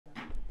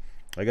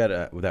I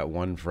got that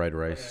one fried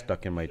rice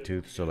stuck in my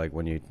tooth, so like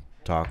when you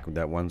talk,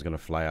 that one's gonna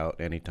fly out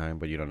anytime,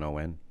 but you don't know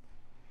when.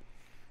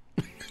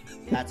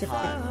 That's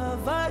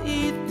hot.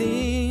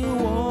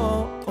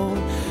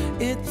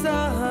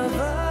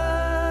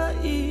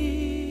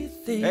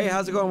 Hey,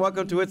 how's it going?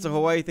 Welcome to It's a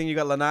Hawaii Thing. You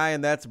got Lanai,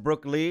 and that's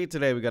Brooke Lee.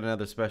 Today we got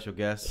another special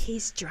guest.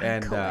 He's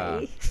drunk,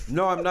 Hawaii.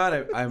 No, I'm not.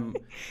 I'm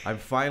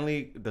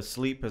finally, the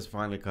sleep has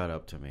finally caught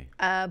up to me.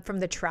 From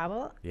the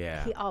travel?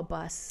 Yeah. He all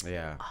bus.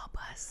 Yeah. All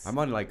bus. I'm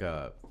on like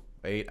a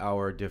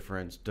 8-hour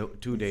difference, 2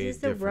 days This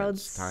is the difference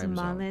world's time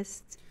zone.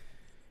 smallest.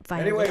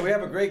 Anyway, we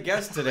have a great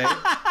guest today.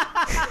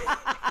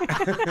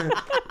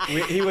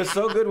 He was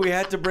so good, we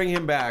had to bring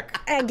him back.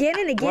 Again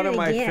and again. One of and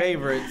my again.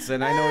 favorites,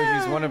 and I know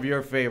he's one of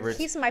your favorites.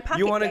 He's my pocket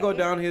You want to go guy.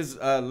 down his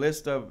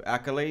list of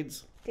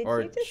accolades? Did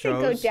or you just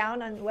shows? say go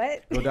down on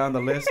what? Go down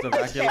the list of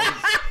accolades?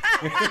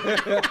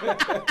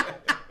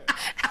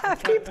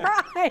 Happy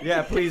Pride.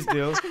 Yeah, please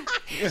do.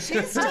 She's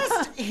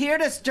just here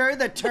to stir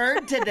the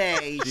turd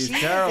today. She's She's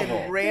terrible.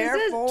 in rare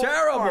This is form.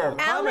 Terrible.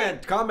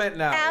 Alec- Comment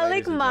now. Alec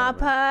ladies and gentlemen.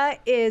 Mapa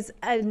is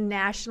a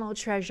national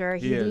treasure.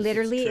 He is.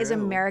 literally It's is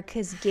true.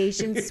 America's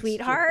GAYSIAN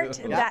Sweetheart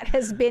true. that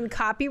has been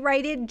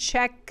copyrighted.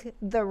 Check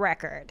the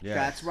record. Yeah.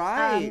 That's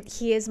right.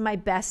 He is my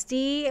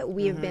bestie.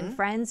 We have been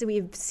friends.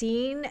 We've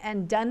seen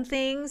and done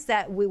things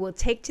that we will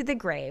take to the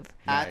grave.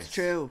 That's Nice.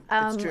 true.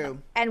 It's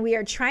true. And we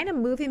are trying to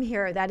move him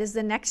here. That is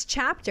the next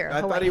chapter.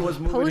 I thought he was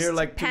moving here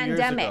like 2 years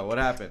Post-pandemic. ago. What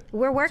happened?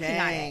 We're working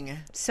on Dang. it.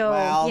 So,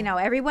 Well-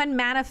 everyone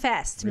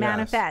manifest.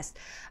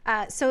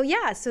 So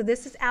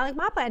this is Alec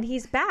Mapa, and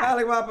he's back.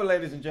 Alec Mapa,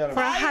 ladies and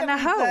gentlemen. Hi, Hana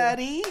Ho.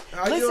 everybody.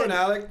 How you doing,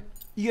 Alec?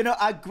 You know,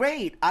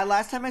 great.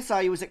 Last time I saw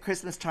you was at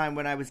Christmas time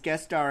when I was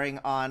guest starring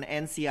on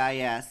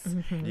NCIS.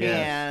 Mm-hmm.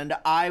 Yes. And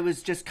I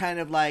was just kind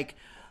of like,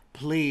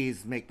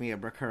 please make me a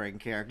recurring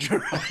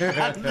character.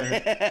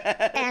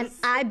 And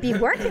I'd be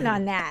working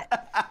on that.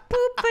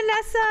 Boop,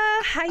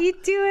 Vanessa. How you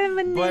doing,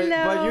 Manilo?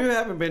 But you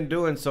haven't been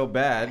doing so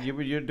bad.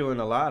 You're doing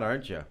a lot,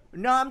 aren't you?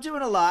 No, I'm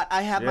doing a lot.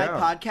 I have my Yeah.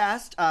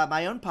 podcast,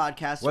 my own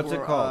podcast. What's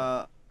it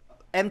called?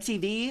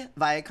 MTV,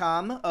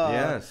 Viacom,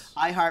 Yes.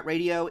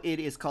 iHeartRadio. It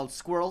is called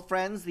Squirrel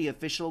Friends, the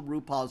official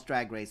RuPaul's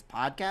Drag Race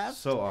podcast.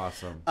 So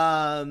awesome.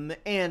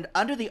 And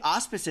under the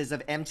auspices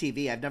of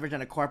MTV, I've never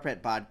done a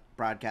corporate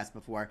broadcast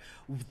before.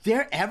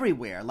 They're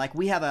everywhere. Like,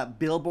 we have a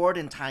billboard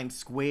in Times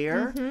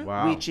Square,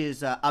 Wow. which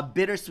is a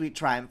bittersweet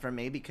triumph for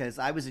me because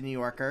I was a New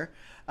Yorker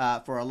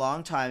for a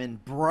long time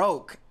and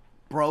broke,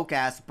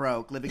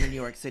 living in New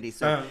York City.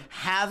 So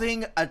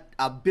having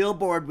a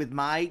billboard with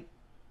my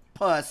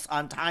puss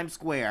on Times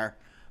Square,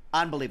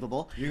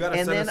 unbelievable. You got to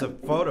And send then- us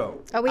a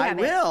photo. Oh, we I have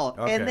it. will.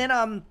 Okay. And then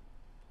I'm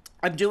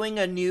doing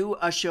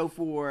a show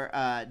for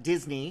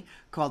Disney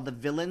called The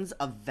Villains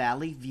of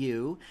Valley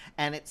View,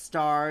 and it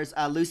stars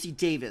Lucy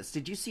Davis.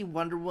 Did you see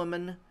Wonder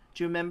Woman?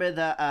 Do you remember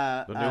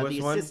the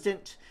newest one?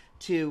 assistant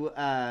to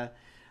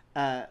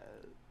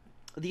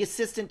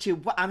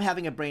I'm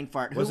having a brain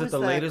fart. Was Who it the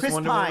latest Chris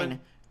Wonder Pine? Woman?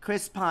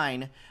 Chris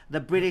Pine, the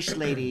British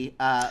lady,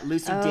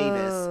 Lucy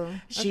Davis.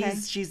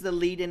 She's the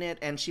lead in it,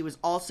 and she was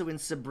also in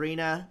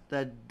Sabrina,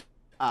 the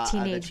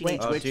Teenage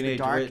Witch. Witch, the Teenage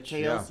Dark Witch,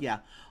 Tales. Yeah,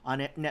 on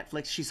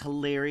Netflix. She's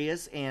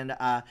hilarious, and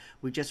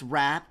we just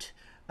wrapped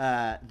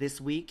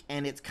this week,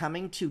 and it's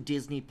coming to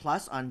Disney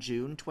Plus on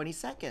June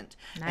 22nd.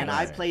 And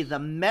I Nice. play the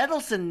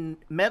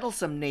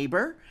meddlesome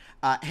neighbor,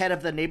 head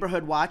of the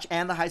neighborhood watch,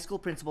 and the high school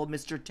principal,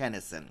 Mr.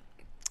 Tennyson.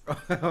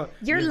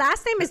 Your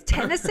last name is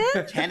Tennyson?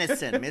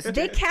 Tennyson, Mr.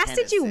 They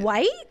casted you Tennyson.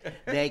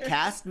 white? They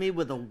cast me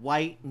with a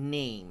white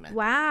name.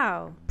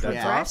 Wow. That's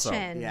awesome.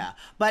 Progression. Yeah,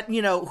 but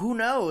who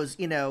knows?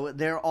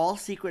 They're all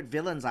secret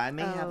villains. I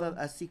may have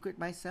a secret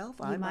myself.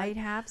 You might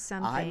have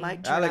something. I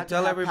might turn Alec, out to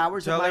have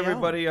powers of tell my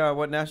everybody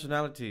what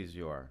nationalities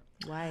you are.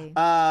 Why?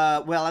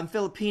 Well, I'm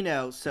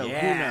Filipino, so Yeah.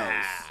 who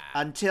knows?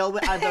 Until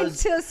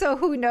those. So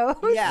who knows?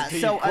 Yeah, Until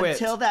so you quit.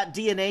 until that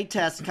DNA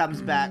test comes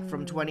back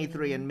from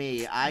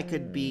 23andMe, I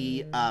could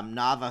be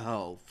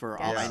Navajo for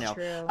all I That's know.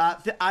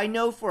 true. I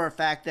know for a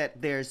fact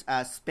that there's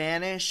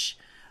Spanish,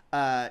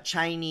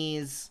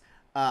 Chinese,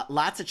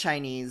 lots of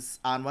Chinese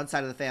on one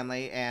side of the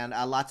family, and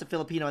lots of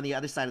Filipino on the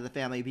other side of the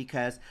family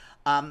because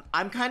I'm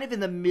kind of in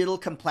the middle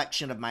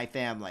complexion of my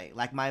family.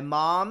 Like my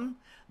mom,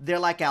 they're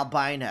like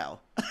albino.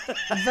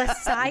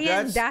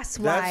 Visayan, that's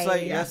why.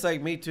 That's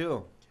like me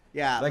too.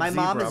 Yeah, Like my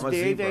mom zebra. is I'm a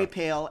very, zebra. very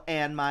pale,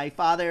 and my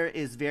father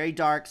is very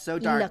dark, so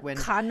dark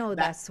Ilocano,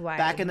 that's why.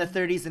 Back in the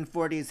 30s and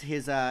 40s,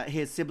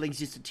 his siblings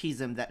used to tease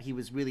him that he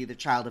was really the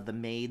child of the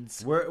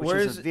maids, Where which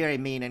is is- a very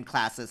mean and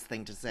classist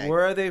thing to say.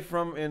 Where are they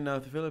from in the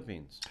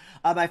Philippines?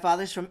 My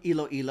father's from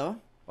Iloilo.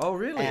 Oh,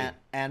 really?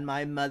 And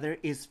my mother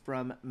is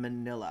from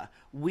Manila.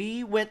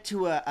 We went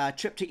to a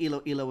trip to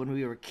Iloilo when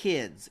we were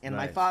kids, and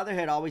my Nice. father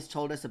had always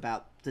told us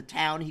about the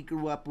town he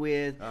grew up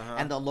with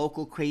and the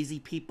local crazy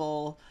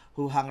people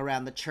who hung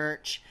around the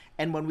church.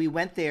 And when we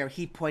went there,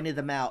 he pointed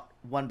them out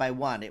one by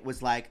one. It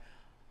was like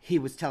he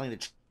was telling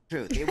the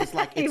truth. It was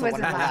like He It's a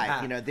wasn't Wonderful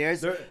lying.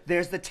 Life.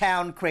 There's the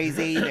town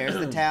crazy. There's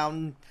the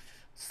town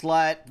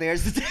slut.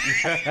 There's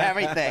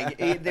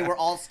everything. They were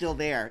all still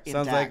there.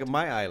 Sounds intact. like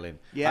my island.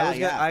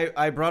 Yeah,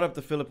 I brought up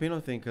the Filipino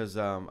thing because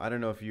I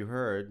don't know if you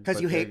heard.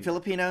 Because you hate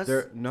Filipinos?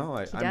 No,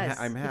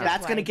 I'm half.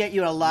 That's going to get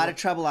you in a lot of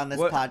trouble on this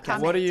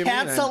podcast. What do you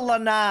Cancel mean?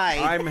 Lanai.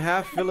 I'm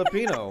half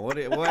Filipino. What?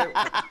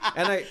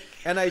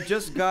 And I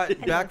just got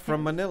back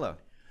from Manila.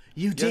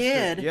 You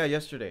did? Yeah,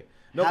 yesterday.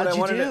 No, How'd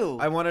but you do?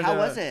 How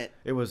was it?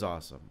 It was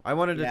awesome. I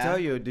wanted to tell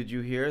you, did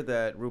you hear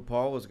that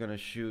RuPaul was going to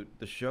shoot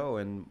the show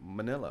in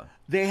Manila?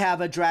 They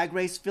have a Drag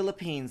Race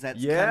Philippines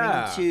that's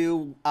coming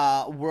to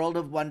World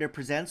of Wonder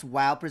Presents,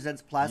 WOW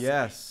Presents Plus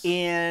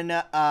in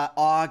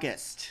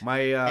August.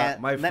 My friend is part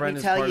of the production. Let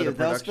me tell you,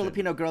 those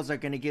Filipino girls are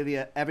going to give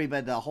you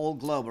everybody, the whole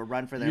globe, a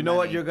run for their money. You know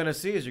what you're going to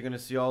see is you're going to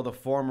see all the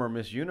former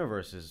Miss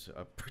Universes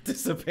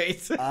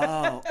participate.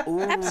 Oh,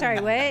 ooh. I'm sorry,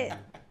 what?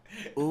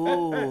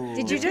 Ooh.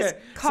 Did you just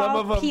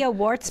call Pia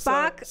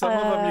Wurtzbach some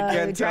of them you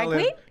can't drag tell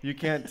queen? You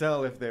can't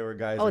tell if they were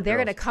guys. Oh, or they're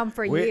girls. gonna come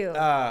for you.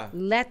 Now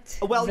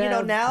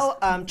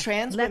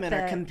trans women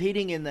are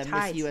competing in the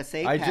Miss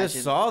USA pageant. I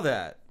just saw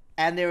that.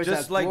 And there was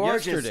just a like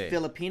gorgeous yesterday.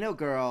 Filipino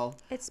girl.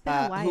 It's been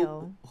a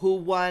while. Who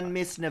won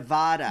Miss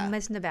Nevada.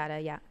 Miss Nevada,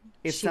 yeah.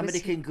 If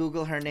somebody can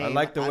Google her name. I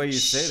like the way you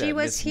say that. She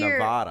was here.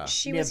 Nevada.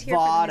 She was here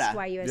for the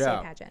Miss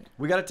USA pageant.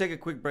 We got to take a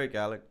quick break,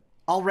 Alec.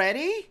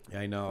 Already? Yeah,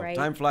 I know. Right.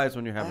 Time flies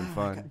when you're having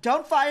fun.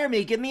 Don't fire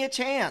me. Give me a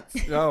chance.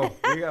 No,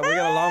 we got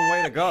a long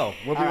way to go.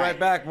 We'll be right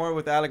back. More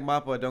with Alec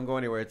Mapa. Don't go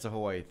anywhere. It's a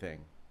Hawaii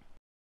thing.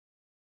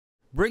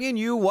 Bringing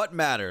you what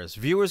matters.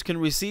 Viewers can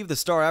receive the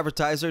Star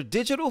Advertiser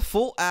digital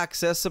full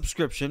access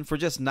subscription for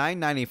just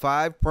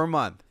 $9.95 per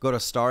month. Go to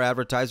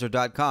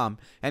staradvertiser.com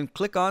and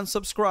click on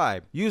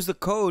subscribe. Use the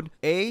code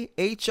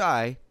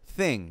AHITHING.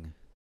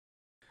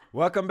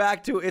 Welcome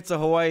back to It's a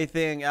Hawaii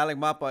Thing. Alec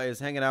Mapa is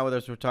hanging out with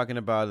us. We're talking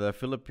about the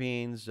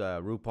Philippines,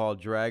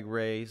 RuPaul Drag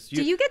Race.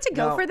 Do you get to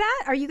go for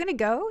that? Are you going to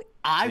go?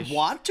 I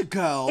want to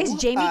go. Is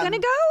Jamie going to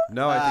go?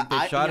 No, I think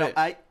they shot it.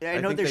 I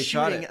know they're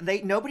shooting.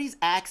 Nobody's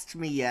asked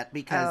me yet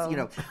because,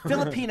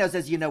 Filipinos,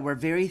 as you know, we're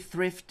very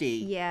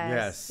thrifty.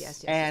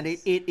 Yes. And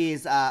it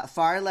is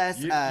far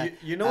less.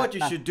 You know what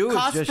you should do is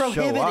just show up. Cost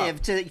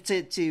prohibitive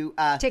to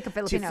take a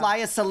Filipino. To fly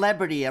a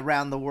celebrity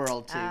around the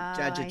world to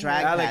judge a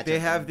drag pageant. Alec, they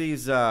have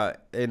these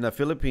in the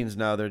Philippines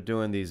now. They're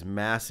doing these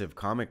massive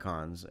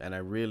Comic-Cons, and I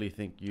really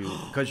think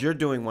because you're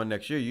doing one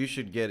next year, you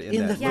should get in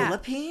that. In the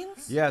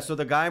Philippines? Yeah. So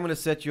the guy I'm going to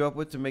set you up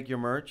with to make your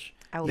merch.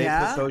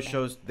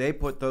 They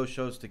put those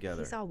shows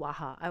together. He's all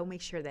waha. I will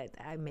make sure that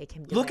I make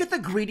him do Look at the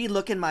greedy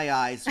look in my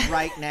eyes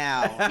right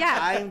now.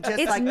 I'm just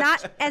it's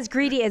not as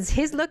greedy as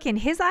his look in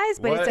his eyes,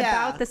 but it's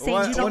about the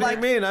same. What do you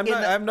mean?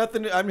 I'm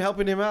nothing. I'm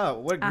helping him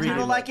out. What greedy? You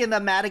know, like in the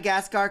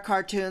Madagascar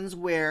cartoons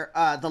where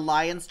the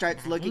lion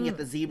starts looking at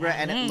the zebra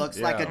and it looks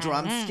like a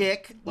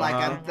drumstick,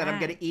 that I'm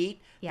gonna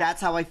eat.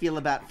 That's how I feel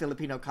about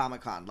Filipino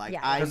Comic-Con.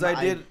 Because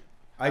I did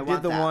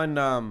the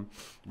one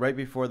right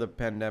before the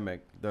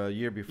pandemic, the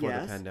year before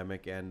the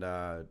pandemic, and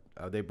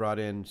they brought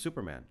in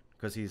Superman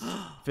because he's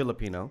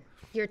Filipino.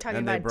 You're talking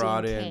about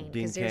Dean Cain,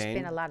 because there's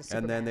been a lot of Supermans.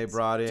 And then they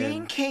brought in...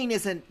 Dean Cain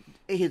isn't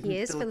he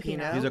is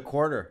Filipino. He's a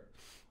quarter.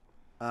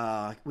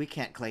 We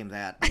can't claim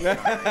that.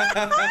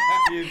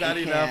 He's not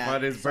enough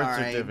on his birth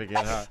certificate,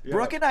 huh? Yeah.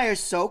 Brooke and I are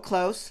so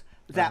close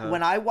that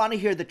when I want to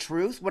hear the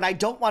truth, when I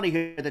don't want to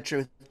hear the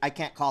truth, I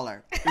can't call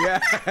her. Yeah,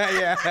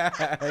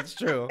 that's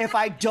true. If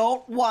I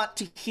don't want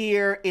to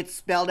hear it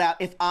spelled out,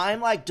 if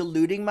I'm like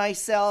deluding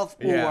myself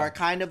or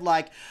kind of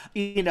like,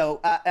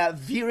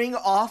 veering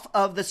off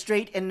of the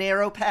straight and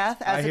narrow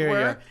path, as it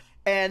were.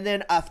 And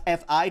then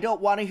if I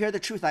don't want to hear the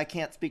truth, I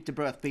can't speak to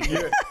Brooke.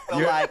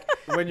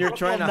 When you're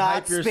trying to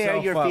hype yourself spare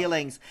your up,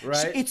 feelings.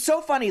 right? It's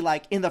so funny.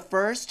 Like in the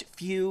first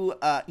few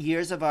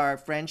years of our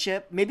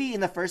friendship, maybe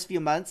in the first few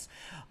months,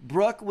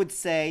 Brooke would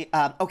say,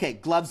 okay,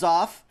 gloves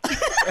off.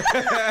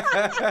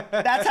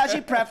 That's how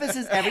she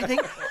prefaces everything.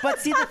 But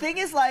see, the thing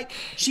is, like,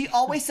 she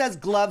always says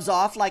gloves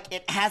off like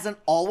it hasn't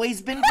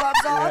always been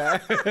gloves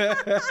off.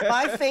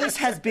 My face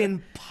has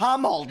been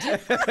pummeled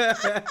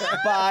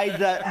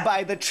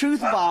by the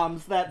truth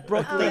bombs that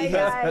Brooke Lee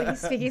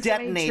has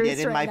detonated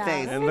in my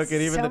face. And look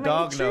at even the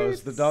dog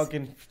knows. The dog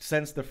can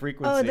sense the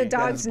frequency. Oh, the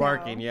dogs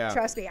barking. know. Yeah.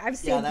 Trust me, I've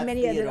seen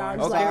many of the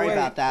dogs. Okay, sorry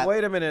about that.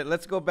 Wait a minute.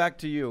 Let's go back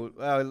to you.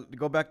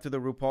 Go back to the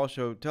RuPaul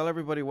show. Tell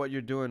everybody what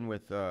you're doing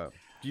with. Do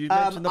you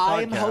mention the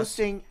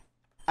podcast?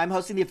 I'm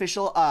hosting the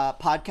official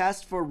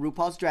podcast for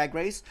RuPaul's Drag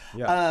Race.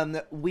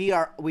 Yeah.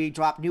 We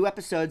drop new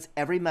episodes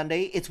every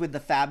Monday. It's with the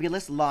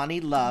fabulous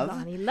Lonnie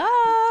Love,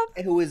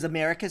 who is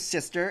America's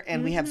sister,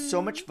 and we have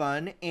so much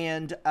fun.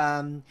 And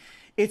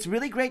it's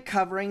really great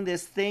covering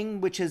this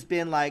thing, which has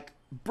been like,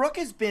 Brooke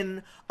has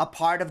been a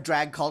part of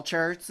drag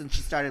culture since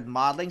she started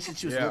modeling, since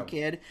she was a little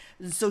kid.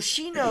 So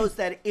she knows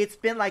that it's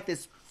been like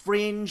this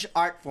fringe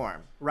art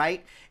form,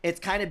 right? It's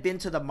kind of been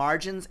to the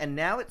margins, and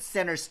now it's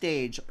center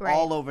stage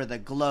all over the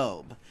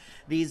globe.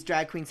 These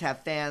drag queens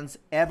have fans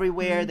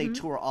everywhere. They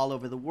tour all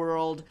over the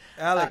world.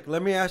 Alec,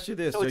 let me ask you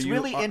this. So it's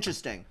really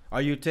interesting.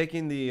 Are you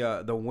taking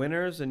the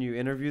winners and you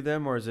interview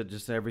them, or is it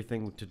just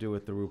everything to do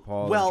with the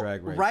RuPaul Well, and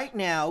Drag Race? right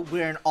now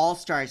we're in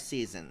All-Star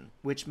season,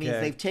 which means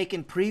they've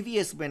taken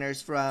previous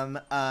winners from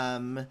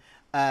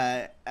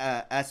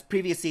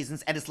previous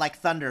seasons, and it's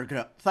like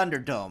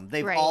Thunderdome.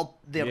 They're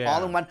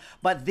all in one.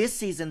 But this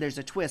season, there's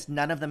a twist.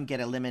 None of them get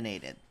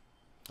eliminated.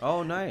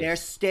 Oh, nice. They're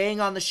staying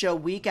on the show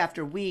week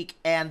after week,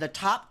 and the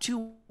top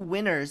 2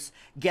 winners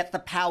get the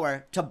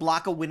power to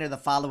block a winner the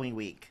following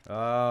week.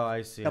 Oh,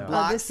 I see. To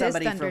block this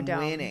somebody is from Thunderdome.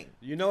 winning.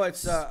 You know,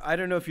 it's I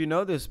don't know if you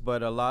know this,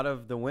 but a lot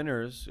of the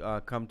winners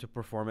come to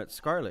perform at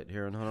Scarlet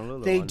here in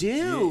Honolulu. They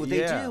do.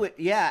 They yeah. do.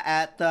 Yeah,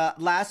 at the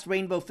last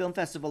Rainbow Film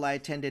Festival I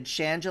attended,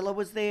 Shangela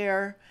was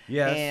there.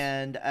 Yes.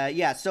 And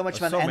so much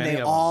fun. So and many they of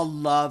them. all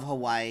love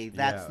Hawaii.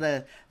 That's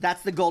the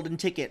golden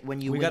ticket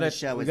when you win the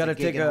show. We is got to a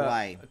gig in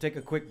Hawaii. take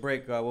a quick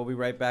break. We'll be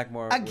right back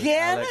more. with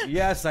Again? Alec.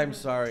 Yes, I'm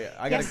sorry.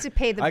 I got to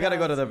pay the I got to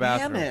go to bills. the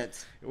bathroom. Damn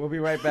it. We'll be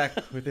right back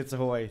with It's a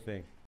Hawaii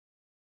Thing.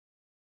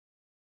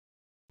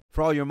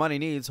 For all your money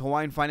needs,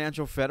 Hawaiian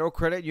Financial Federal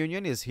Credit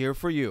Union is here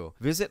for you.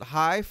 Visit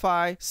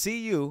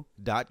hificu.com.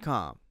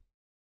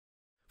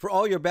 For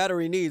all your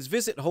battery needs,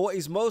 visit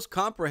Hawaii's most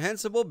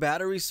comprehensible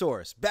battery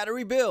source,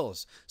 Battery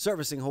Bills,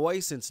 servicing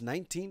Hawaii since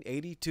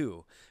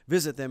 1982.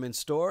 Visit them in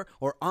store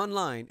or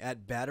online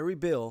at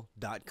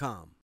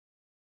batterybill.com.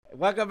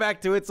 Welcome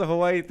back to It's a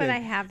Hawaii Thing. But I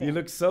haven't. You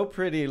look so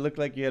pretty. You look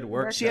like you had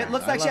work She done.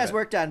 looks I like she love has it.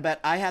 work done,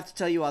 but I have to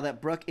tell you all that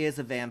Brooke is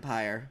a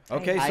vampire.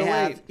 Okay, I so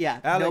have, wait.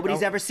 yeah, Alec,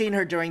 nobody's ever seen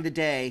her during the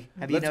day.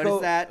 Have you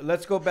noticed that?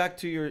 Let's go back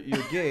to your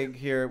gig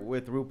here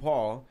with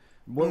RuPaul.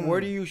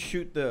 Where do you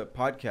shoot the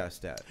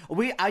podcast at?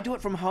 I do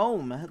it from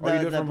home. You do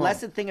it The from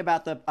blessed home. thing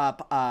about the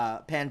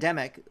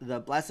pandemic, the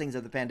blessings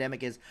of the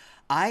pandemic is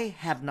I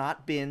have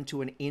not been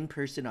to an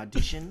in-person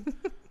audition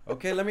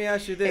Okay, let me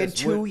ask you this.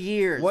 in 2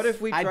 years. What if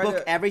we I try book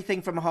to,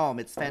 everything from home.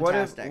 It's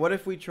fantastic. What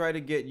if we try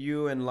to get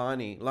you and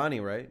Lonnie,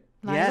 right?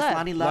 Yes, Love.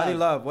 Lonnie Love. Lonnie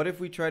Love. What if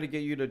we try to get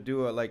you to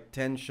do like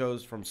 10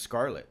 shows from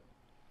Scarlet?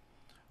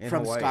 in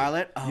From Hawaii?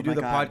 Scarlet? Oh you do my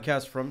the God.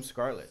 podcast from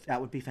Scarlet.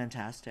 That would be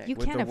fantastic. You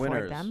with can't the afford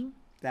winners. them.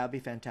 That would be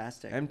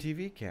fantastic.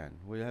 MTV can.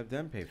 We have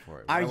them pay for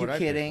it. Are Why you would I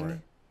pay for kidding? it?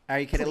 Are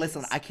you kidding? Please.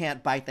 Listen, I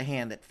can't bite the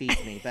hand that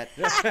feeds me, but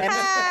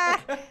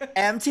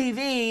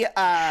MTV,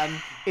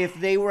 if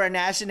they were a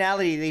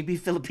nationality, they'd be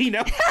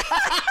Filipino.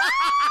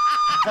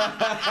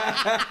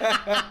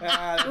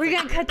 We're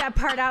gonna cut that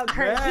part out,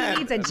 Kurt. He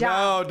needs a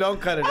job. No,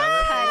 don't cut it out.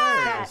 Cut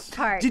that That's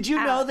part. Did you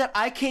know out. that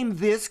I came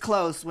this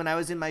close when I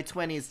was in my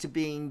 20s to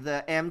being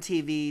the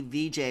MTV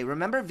VJ?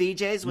 Remember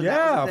VJs when that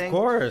was a Yeah, thing? of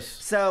course.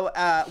 So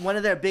one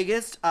of their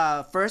biggest,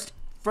 first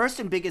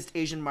and biggest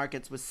Asian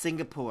markets was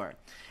Singapore.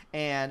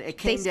 And it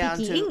came down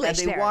speak to English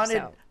and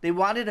there, they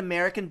wanted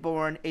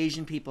American-born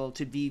Asian people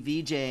to be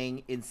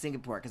VJing in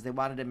Singapore because they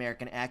wanted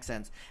American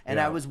accents. And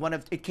Yeah. I was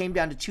it came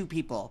down to 2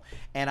 people,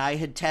 and I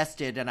had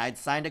tested and I'd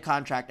signed a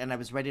contract and I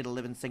was ready to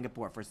live in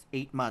Singapore for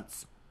 8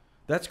 months.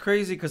 That's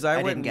crazy because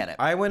I didn't get it.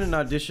 I went and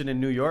auditioned in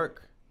New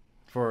York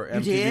for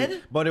MTV.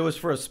 did? But it was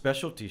for a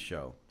specialty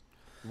show.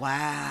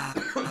 Wow.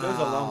 It was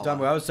a long time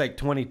ago. I was like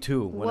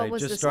 22 when What I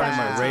was just the started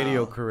my specialty?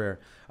 radio career.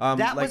 That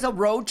like- was a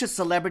road to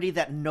celebrity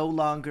that no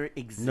longer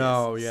exists.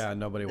 No, yeah,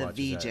 nobody The watches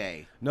VJ.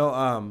 that.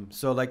 No,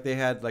 so like they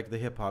had like the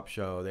hip hop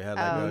show, they had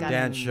like Oh, a got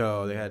dance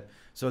show, they had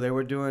they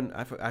were doing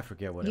I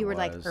forget what You it were was.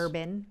 like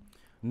urban.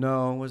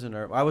 No, it wasn't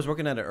urban. I was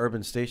working at an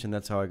urban station.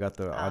 That's how I got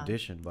the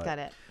audition. But got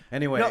it.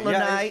 Anyway, No, yeah,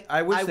 Lanai,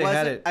 I wish they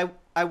had it.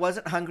 I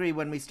wasn't hungry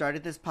when we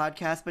started this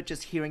podcast, but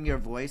just hearing your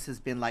voice has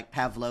been like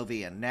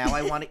Pavlovian. Now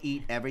I want to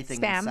eat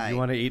everything Spam. in sight. You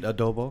want to eat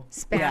adobo?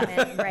 Spam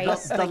and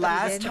rice. The like you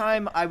last did.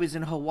 time I was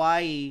in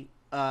Hawaii,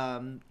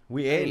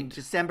 We in ate.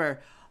 December,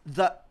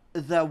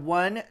 the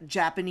one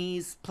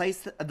Japanese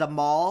place, the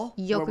mall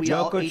where we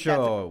all ate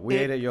Yokocho. that, We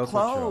ate at it Yokocho.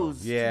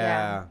 closed.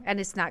 Yeah. And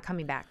it's not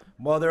coming back.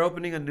 Well, they're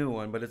opening a new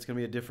one, but it's gonna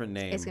be a different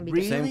name. It's gonna be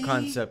Really? Same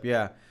concept.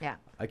 Yeah. Yeah.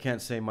 I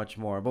can't say much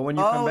more. But when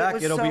you Oh, come it back,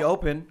 was it'll be so-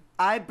 open.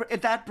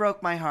 That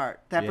broke my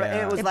heart.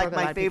 Yeah. It was It like broke a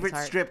my lot of people's favorite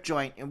heart. strip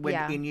joint in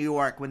New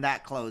York when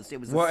that closed. It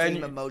was the Well,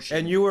 same emotion.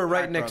 and you were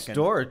right next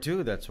Heartbroken. door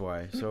too. That's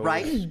why. So it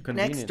Right was next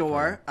convenient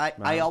door. for you.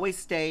 I Wow. always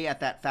stay at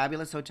that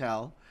fabulous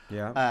hotel.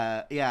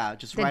 Yeah. Yeah,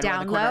 just The right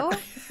down around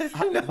the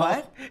corner.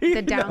 What?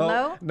 The down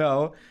low?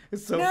 No,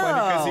 it's so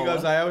funny because he No.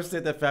 goes, I always stay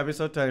at that fabulous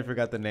hotel. I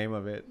forgot the name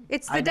of it.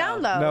 It's I the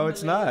down know. low. No,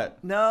 it's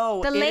not.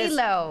 No, The it lay is-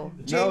 low.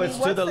 No, Jamie, it's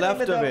to what's the name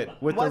left of of it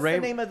with what's the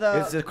rain. name of the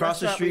It's across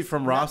the restaurant street we-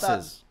 from not the-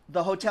 Ross's.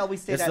 The hotel we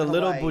stayed It's at the in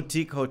little Hawaii.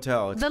 boutique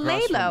hotel. It's The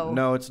across from- Lalo.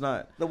 No, it's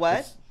not. The what?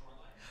 It's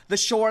The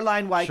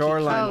Shoreline Waikiki.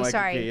 Shoreline Oh, Waikiki,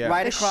 sorry. yeah.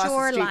 Right The across the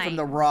street Shoreline. from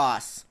the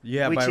Ross.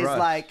 Yeah, which by is Ross.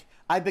 like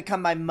I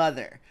become my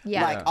mother.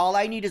 Yeah. Like Yeah. all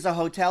I need is a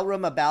hotel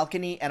room, a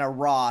balcony, and a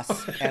Ross,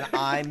 and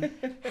I'm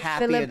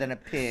happier than a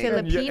pig.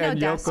 Filipino, and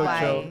that's Yokocho.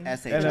 why.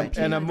 S-H-I-T.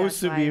 And a Filipino, that's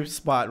musubi why.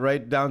 spot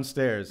right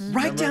downstairs. Right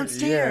Remember?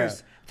 downstairs.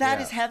 Yeah. That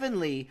Yeah. is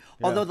heavenly.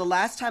 Yeah. Although the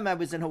last time I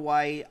was in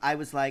Hawaii, I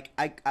was like,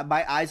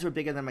 my eyes were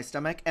bigger than my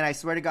stomach, and I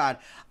swear to God,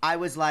 I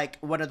was like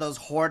one of those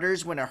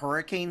hoarders when a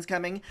hurricane's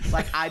coming.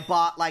 Like I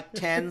bought like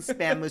 10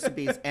 spam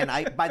musubis, and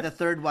by the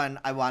third one,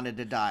 I wanted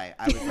to die.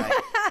 I was like,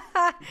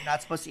 you're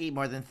not supposed to eat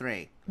more than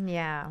 3.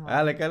 Yeah. Well,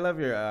 Alec, I love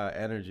your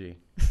energy,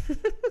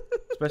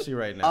 especially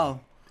right now. Oh,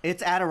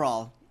 it's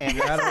Adderall. And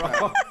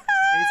Adderall.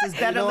 It's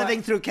better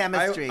living through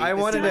chemistry. I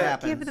wanted to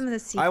give them the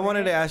secret. I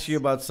wanted to ask you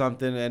about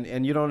something,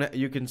 and you don't.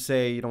 You can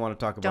say you don't want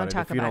to talk about Don't it.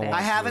 talk if you about don't it. want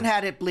I haven't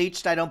had it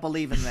bleached. I don't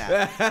believe in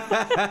that.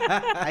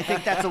 I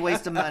think that's a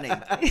waste of money.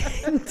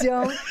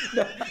 Don't.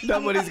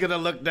 Nobody's gonna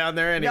look down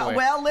there anyway. No,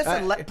 well,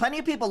 listen, plenty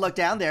of people look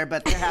down there,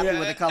 but they're happy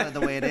with the color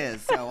the way it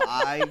is. So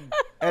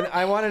And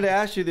I wanted to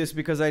ask you this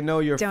because I know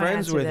you're Don't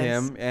friends answer with this.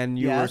 him, and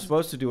you were Yes.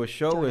 supposed to do a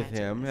show Don't with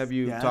answer him. this. Have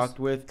you Yes. talked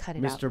with Cut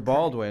it out. Mr.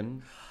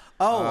 Baldwin?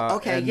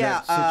 okay, and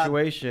yeah. That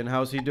situation.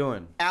 How's he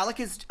doing? Alec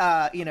is,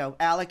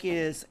 Alec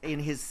is in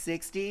his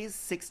 60s,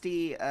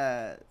 60.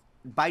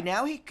 By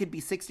now he could be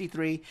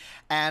 63,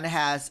 and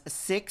has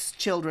 6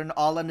 children,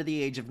 all under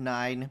the age of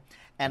 9,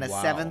 and a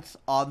Wow. 7th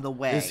on the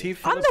way. Is he On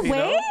Filipino? the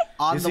way?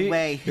 On Is the he-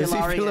 way? Is he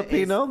Hilaria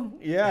Filipino?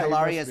 Yeah, he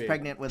Hilaria must is be.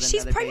 pregnant with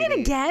She's another pregnant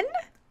baby. again?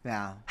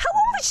 Yeah. How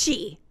old is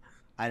she?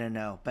 I don't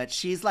know, but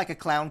she's like a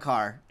clown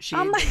car.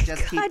 Oh my they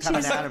just God, keep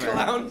coming she's out of her.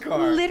 Clown car.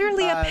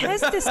 Literally a piss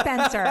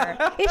dispenser.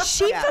 Is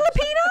she Yeah.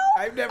 Filipino?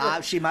 I've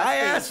never. She must I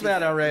be. asked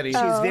that already. She's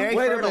very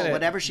Wait a fertile, minute.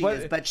 whatever she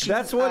is, but she's,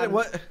 that's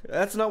what.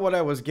 That's not what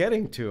I was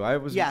getting to. I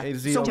was. Yeah,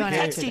 Is he so we Don't okay?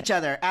 text answer each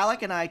other.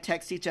 Alec and I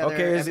text each other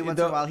Okay, every once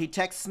in a while. He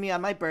texts me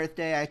on my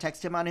birthday. I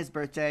text him on his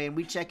birthday, and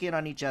we check in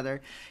on each other.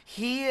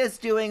 He is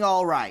doing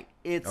all right.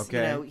 It's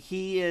Okay.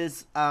 he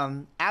is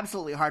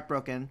absolutely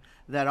heartbroken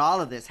that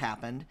all of this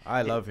happened.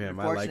 I love him.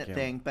 I like Unfortunate him.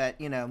 thing, but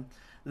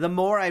the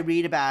more I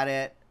read about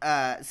it,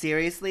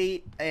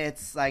 seriously,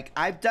 it's like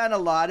I've done a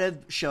lot of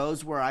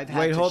shows where I've had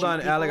Wait, to hold shoot on,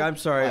 people. Alec. I'm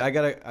sorry. What?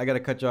 I gotta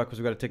cut you off because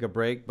we gotta take a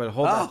break. But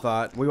hold Oh. that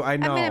thought. I know.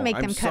 I'm going to make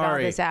I'm them cut all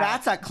sorry. this out.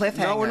 That's a cliffhanger.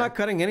 No, we're not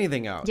cutting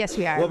anything out. Yes,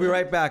 we are. We'll be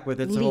right back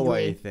with It's a Legally.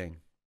 Hawaii Thing.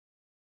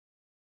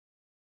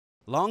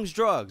 Long's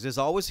Drugs is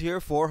always here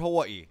for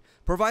Hawaii,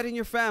 providing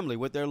your family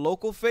with their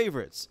local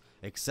favorites,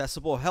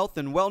 accessible health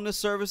and wellness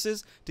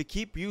services to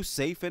keep you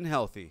safe and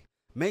healthy.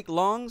 Make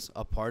Long's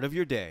a part of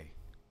your day.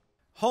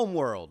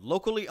 Homeworld,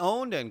 locally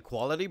owned and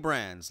quality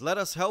brands. Let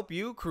us help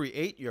you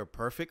create your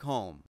perfect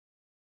home.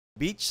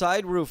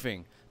 Beachside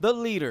Roofing, the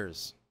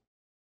leaders.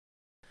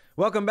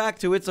 Welcome back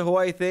to It's a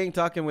Hawaii Thing,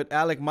 talking with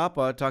Alec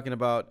Mapa, talking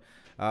about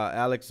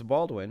Alex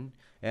Baldwin.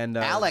 And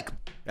Alec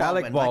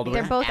Alec Baldwin.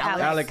 They're both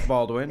Alex. Alec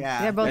Baldwin.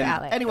 Yeah. They're both And-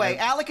 Alex. Anyway,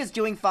 Alec is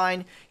doing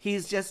fine.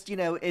 He's just,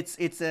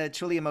 it's a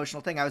truly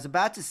emotional thing. I was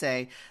about to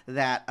say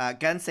that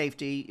gun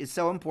safety is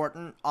so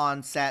important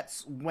on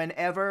sets.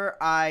 Whenever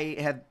I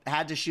have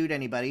had to shoot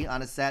anybody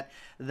on a set,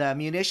 the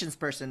munitions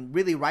person,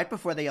 really right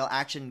before they yell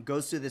action,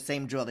 goes through the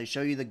same drill. They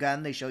show you the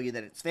gun. They show you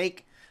that it's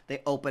fake.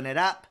 They open it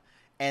up.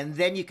 And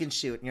then you can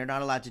shoot, and you're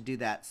not allowed to do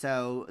that.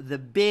 So the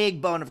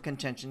big bone of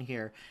contention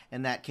here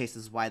in that case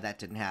is why that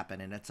didn't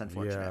happen, and it's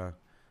unfortunate.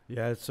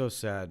 Yeah, it's so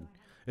sad.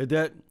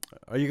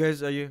 Are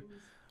you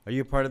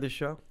a part of this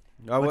show?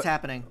 What's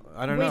happening?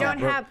 I don't know. We don't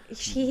have.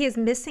 He is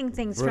missing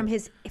things from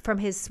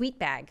his sweet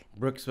bag,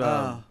 Brooks.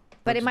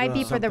 but it might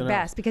be for the something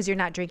best because you're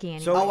not drinking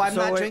anymore. So- Oh, I'm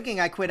not wait- drinking.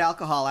 I quit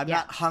alcohol. I'm Yeah.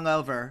 not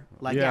hungover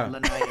like Yeah.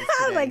 Lanai is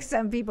today. like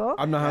some people.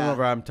 I'm not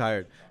hungover. I'm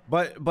tired.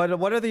 But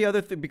what are the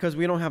other because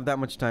we don't have that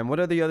much time. What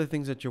are the other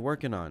things that you're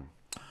working on?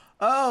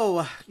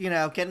 Oh,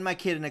 getting my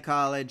kid into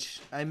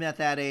college. I'm at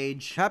that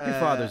age. Happy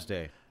Father's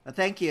Day.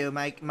 Thank you.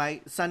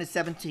 My son is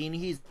 17.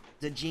 He's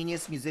a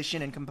genius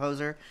musician and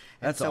composer.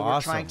 And That's so we're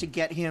awesome. trying to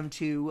get him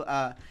to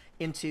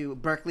into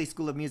Berklee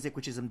School of Music,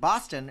 which is in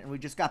Boston, and we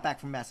just got back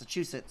from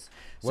Massachusetts.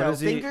 What So is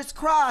he- fingers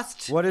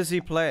crossed. What does he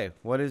play?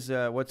 What's his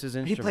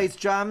instrument? He plays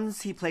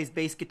drums. He plays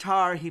bass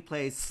guitar. He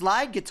plays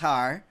slide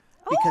guitar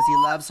because he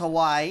loves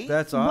Hawaii.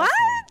 That's awesome. What?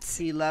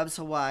 He loves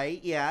Hawaii,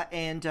 yeah,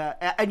 and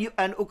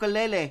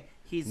ukulele.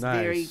 He's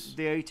very, Nice.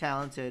 very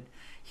talented.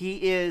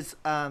 He is.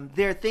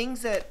 There are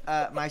things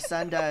that my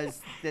son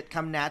does that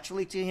come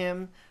naturally to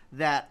him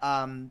that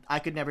I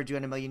could never do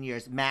in a million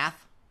years.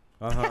 Math.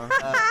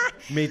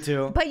 Me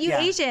too. But you Yeah.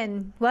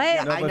 Asian? What?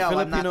 Yeah, No, I but know.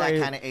 I'm not Filipino that A-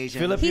 kind of Asian.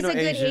 Filipino He's a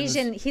good Asians-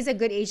 Asian. He's a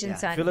good Asian Yeah.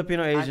 son.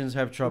 Filipino Asians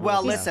have trouble.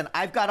 Well, with listen,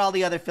 I've got all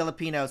the other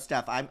Filipino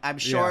stuff. I'm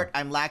short. Yeah.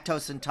 I'm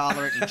lactose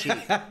intolerant and cheap.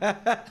 but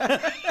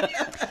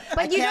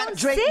I you can't don't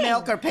drink sing.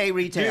 milk or pay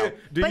retail.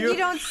 that. Do But you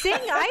don't sing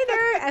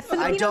either.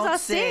 Filipinos don't all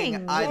sing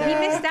sing. either. He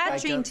missed that I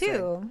dream don't sing.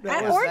 too,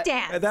 That or was-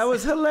 dance. That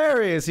was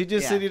hilarious. He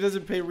just Yeah. said he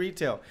doesn't pay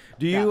retail.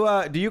 Do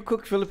you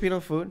cook Filipino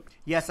food?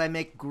 Yes, I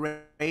make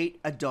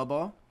great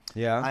adobo.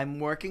 Yeah. I'm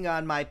working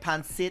on my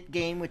pancit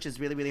game, which is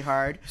really, really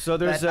hard. So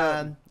there's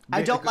But,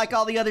 I don't like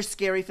all the other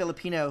scary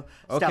Filipino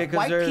stuff. 'cause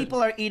White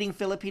people are eating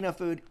Filipino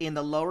food in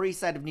the Lower East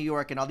Side of New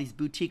York and all these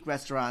boutique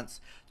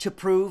restaurants to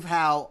prove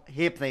how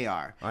hip they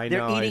are.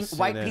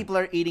 White people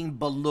are eating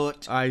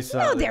balut. I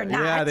saw. No, they're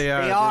not. Yeah, they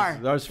are. They are.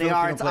 There's They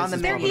are. Filipino It's on the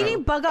places menu. They're popping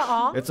eating up.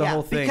 bagaong. It's a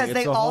whole thing. Because they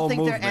It's a all whole think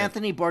movement. they're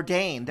Anthony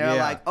Bourdain. They're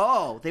Yeah. like,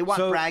 oh, they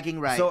want bragging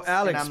rights. So,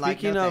 Alex, and I'm like,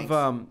 speaking no, of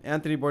thanks.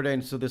 Anthony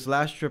Bourdain, so this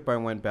last trip I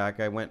went back,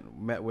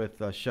 met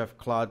with Chef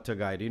Claude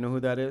Tagay. Do you know who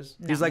that is?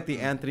 No. He's like the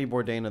Anthony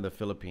Bourdain of the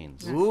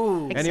Philippines.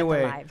 Ooh. Except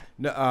Anyway, alive.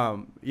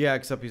 no, yeah,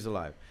 except he's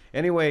alive.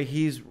 Anyway,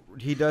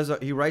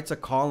 he writes a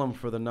column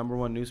for the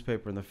 #1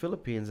 newspaper in the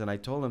Philippines, and I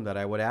told him that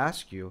I would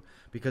ask you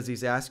because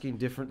he's asking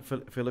different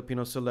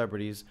Filipino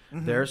celebrities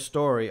their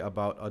story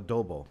about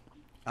adobo.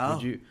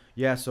 Oh.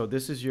 So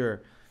this is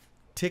your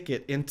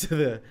ticket into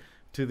the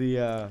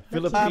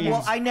Philippines.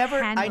 Well, I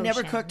never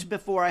motion. cooked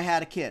before I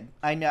had a kid.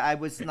 I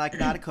was like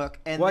not a cook.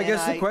 And Well, I then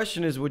guess the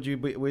question is, would you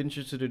be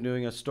interested in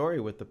doing a story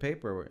with the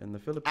paper in the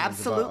Philippines?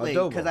 Absolutely,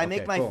 about adobo? because I make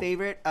Okay, my cool.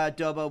 favorite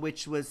adobo,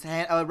 which was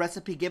a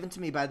recipe given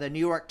to me by the New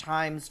York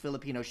Times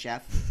Filipino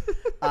chef.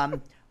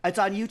 It's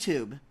on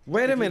YouTube.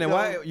 Wait a If you minute, go-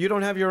 why you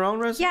don't have your own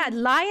recipe? Yeah,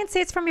 lie and say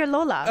it's from your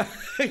Lola.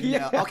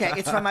 No, okay,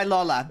 it's from my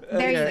Lola.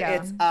 There you go.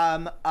 It's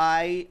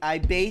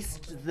I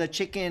based the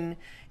chicken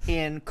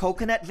in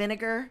coconut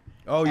vinegar.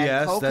 Oh and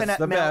yes, coconut that's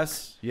the milk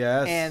best.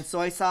 Yes. And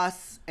soy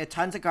sauce, and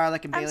tons of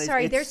garlic and I'm Bailey's.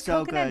 sorry, It's there's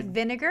so coconut good.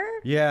 vinegar?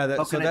 yeah,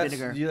 coconut that's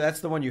vinegar. that's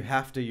the one you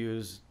have to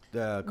use.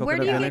 The coconut Where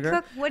do you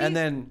vinegar. get and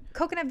then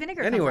coconut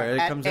vinegar come anywhere from?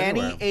 it At comes any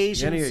anywhere.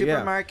 Asian Yeah.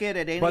 supermarket,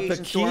 at any But the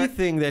Asian key store.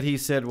 thing that he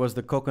said was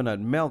the coconut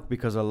milk,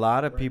 because a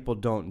lot of people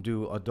don't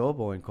do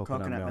adobo in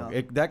coconut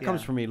milk. That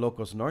comes yeah. from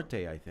Ilocos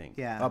Norte, I think.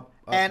 Yeah. Up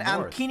and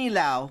north.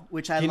 kinilaw,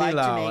 which I like to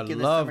Kinilaw, make I in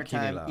the love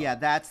summertime. kinilaw. Yeah,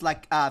 that's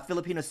like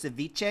Filipino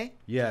ceviche.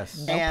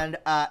 Yes. And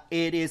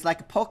it is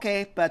like a poke,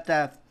 but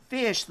the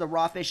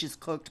raw fish is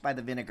cooked by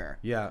the vinegar.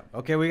 Yeah.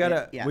 Okay, we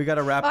gotta Yeah.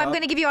 wrap Oh, up. I'm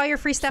going to give you all your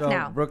free stuff so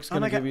now. Brooke's Oh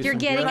gonna my God. give you You're some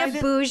getting gifts.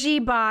 a bougie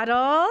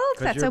bottle.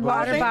 That's you're a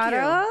water bougie. Thank you.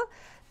 bottle.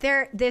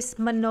 This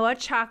Manoa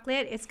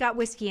chocolate, it's got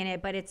whiskey in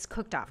it, but it's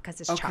cooked off because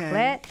it's Okay.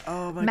 chocolate.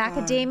 Oh my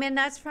Macadamia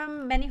nuts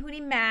from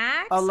Manihudi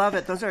Max. I love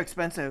it. Those are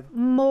expensive.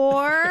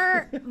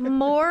 More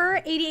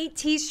 88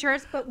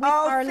 t-shirts, but with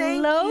Oh, our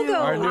thank logo you.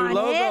 Our new on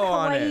logo it.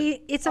 on Hawaii,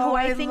 it. It's a Oh,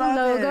 Hawaii I thing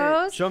love it.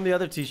 logos. Show them the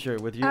other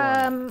T-shirt with you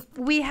on it.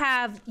 We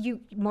have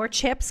more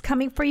chips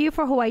coming for you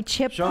for Hawaii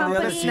Chip Show 'em the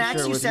other Company. t-shirt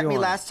Snacks you with sent you me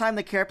on it. last time,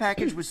 the care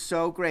package was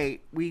so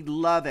great. We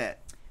love it.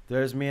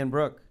 There's me and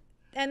Brooke.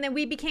 And then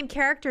we became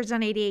characters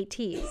on 88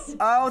 Tees.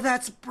 Oh,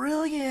 that's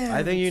brilliant.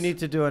 I think you need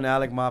to do an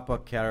Alec Mapa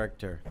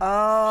character.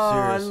 Oh,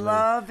 Seriously. I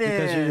love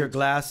it. Because you're your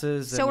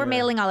glasses. So and we're your-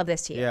 mailing all of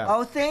this to you. Yeah.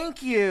 Oh,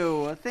 thank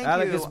you. Thank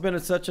Alec, you. it's been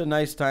such a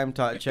nice time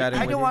chatting I with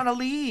don't you. want to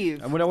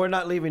leave. And we're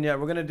not leaving yet.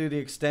 We're going to do the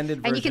extended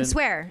version. And you can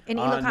swear in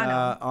on,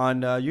 Ilocano.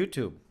 on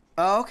YouTube.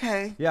 Oh,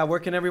 okay. Yeah, where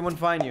can everyone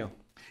find you?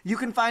 You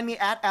can find me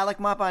at Alec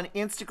Mapa on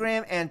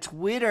Instagram and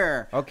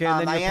Twitter. Okay, and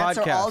then I your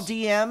answer podcast. all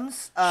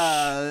DMs.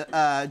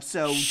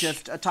 So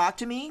just talk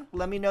to me.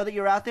 Let me know that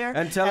you're out there.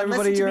 And tell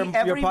everybody listen to your- me your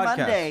every podcast.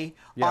 Monday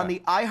Yeah. on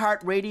the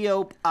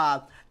iHeartRadio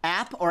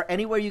app or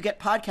anywhere you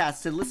get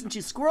podcasts to listen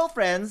to Squirrel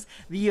Friends,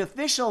 the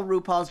official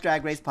RuPaul's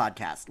Drag Race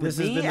podcast. This with has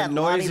me been the and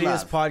Lonnie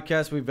noisiest Love.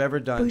 podcast we've ever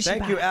done. Bougie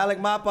Thank you, bye. Alec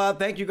Mapa.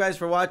 Thank you guys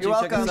for watching. You're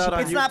Check us welcome. out on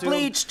It's YouTube. not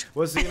bleached.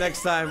 We'll see you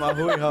next time.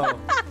 Ahui ho.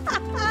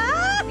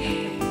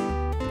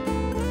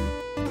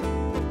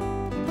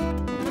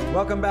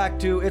 Welcome back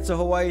to It's a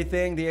Hawaii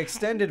Thing, the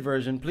extended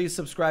version. Please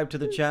subscribe to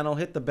the channel,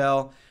 hit the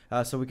bell,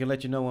 so we can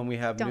let you know when we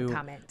have Don't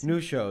comment.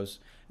 new shows.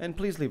 And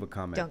please leave a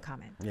comment. Don't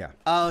comment. Yeah.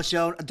 Oh,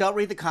 don't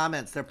read the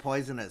comments. They're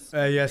poisonous.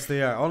 Yes,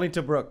 they are. Only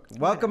to Brooke.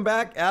 Welcome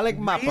back, Alec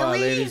Mapa,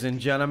 Really? ladies and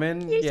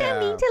gentlemen. You're yeah.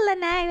 so mean to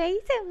Lanai. Why are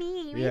you so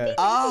mean? Yeah. Maybe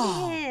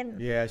Oh. him.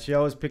 Yeah, she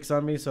always picks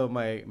on me, so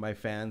my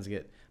fans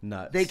get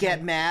nuts. They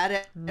get mad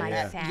at My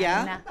fan.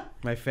 Yeah?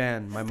 My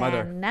fan, my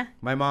mother, Fan.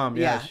 my mom.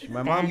 Yeah.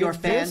 My mom. Your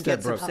gets fan pissed at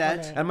gets Brooke.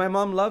 upset. And my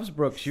mom loves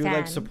Brooke. She Fan.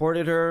 like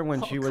supported her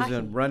when she was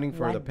Ho'okahi. running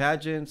for the One.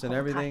 pageants and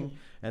everything. Ho'okahi.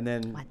 And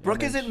then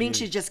Brooke and then isn't mean.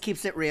 She just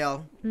keeps it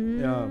real.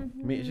 yeah,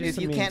 she's If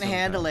a you mean can't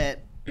handle sometimes.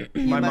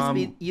 it, My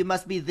mom- you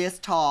must be this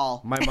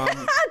tall. My mom, To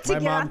my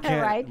get mom on that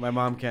can't. ride. My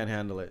mom can't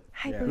handle it.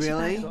 Hi, Yeah. Bougie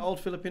Really? She's an old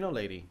Filipino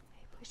lady.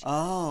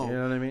 Oh. You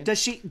know what I mean?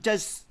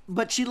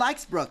 But she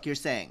likes Brooke, you're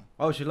saying.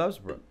 Oh, she loves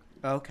Brooke.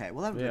 Okay,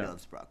 well everybody Yeah.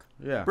 loves Brooke.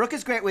 Yeah. Brooke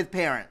is great with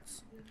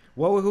parents.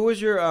 Well, who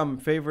is your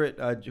favorite?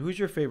 Who's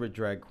your favorite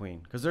drag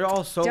queen? Because they're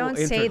all so Don't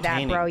say that,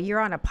 entertaining. bro. You're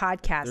on a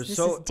podcast. They're this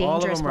so- is all of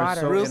dangerous them are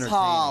water. so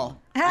RuPaul.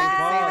 I can say there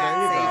that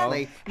you go.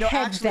 safely. No,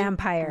 Head actually,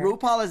 vampire.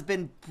 RuPaul has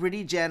been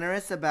pretty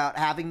generous about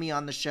having me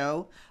on the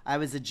show. I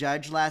was a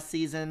judge last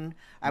season.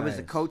 I was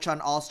a Nice. coach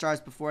on All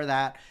Stars before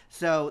that.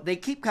 So they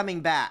keep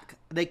coming back.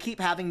 They keep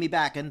having me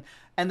back. And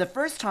the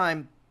first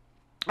time,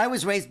 I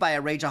was raised by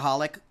a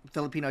rageaholic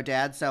Filipino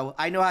dad, so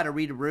I know how to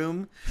read a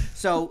room.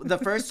 So the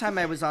first time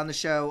I was on the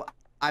show,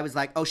 I was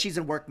like, oh, she's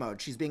in work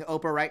mode. She's being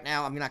Oprah right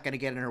now. I'm not going to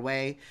get in her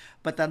way.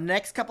 But the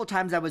next couple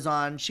times I was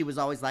on, she was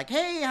always like,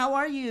 hey, how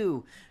are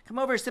you? Come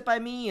over, sit by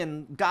me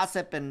and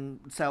gossip. And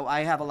so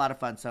I have a lot of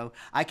fun. So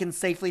I can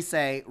safely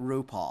say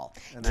RuPaul.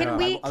 And Can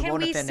we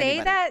say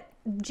anybody. that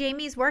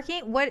Jamie's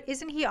working?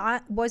 Wasn't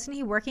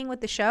he working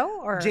with the show?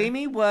 Or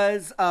Jamie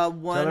was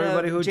one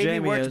everybody of who Jamie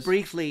Jamie worked is.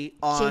 briefly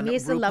on Jamie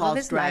is the love of RuPaul's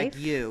his Drag life.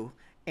 U.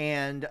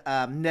 And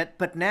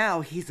but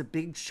now he's a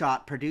big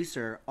shot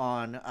producer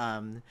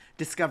on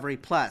Discovery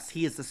Plus.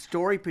 He is the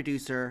story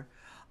producer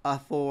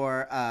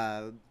for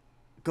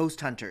Ghost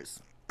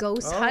Hunters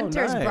Ghost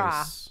Hunters,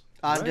 brah.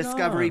 on Right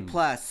Discovery on.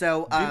 Plus.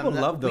 So People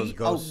love those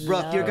ghosts. Oh,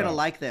 Brooke, you're gonna Yeah.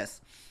 like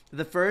this.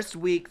 The first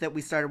week that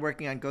we started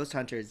working on Ghost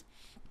Hunters,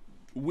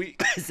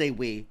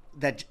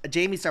 that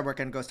Jamie started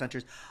working on Ghost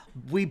Hunters,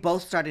 we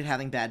both started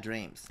having bad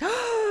dreams.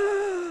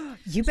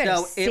 You better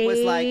So sage it was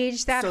like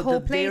that so whole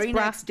the place, very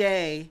brah. next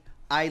day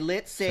I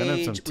lit Send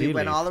him some sage. tea We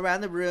went leaf. all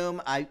around the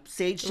room. I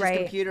saged his Right.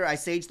 computer. I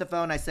saged the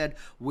phone. I said,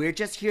 we're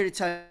just here to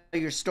tell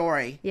your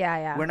story.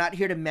 Yeah. We're not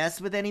here to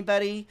mess with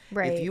anybody.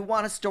 Right. If you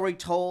want a story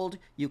told,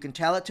 you can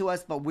tell it to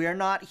us, but we're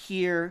not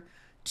here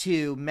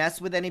to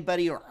mess with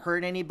anybody or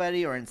hurt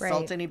anybody or insult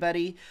Right.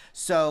 anybody.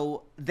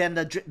 So then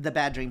the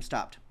bad dream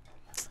stopped.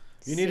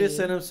 You need to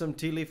send him some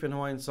tea leaf and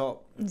Hawaiian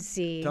salt.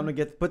 See. Tell him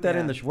to put that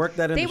in the work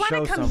that in They the want show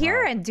to come somehow.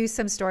 here and do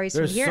some stories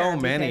There's from here. so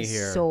many There's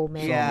here. So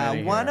many. Yeah,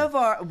 many one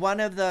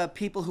here. of the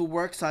people who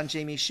works on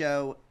Jamie's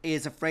show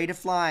is afraid of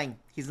flying.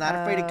 He's not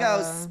afraid of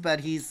ghosts, but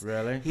he's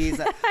Really? he's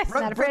not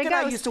afraid Brooke of and I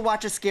ghosts. used to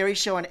watch a scary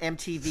show on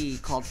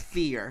MTV called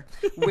Fear,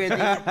 where they,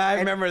 I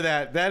remember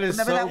that. That is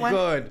remember so that one?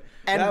 good.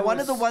 And That one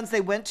was- of the ones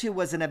they went to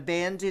was an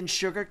abandoned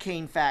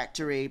sugarcane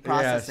factory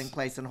processing Yes.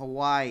 place in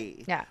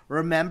Hawaii. Yeah.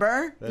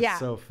 Remember? That's Yeah.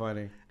 so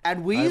funny.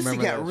 And we I used to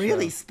remember get that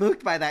really show.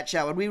 spooked by that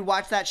show. And we would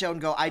watch that show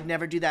and go, I'd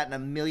never do that in a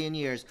million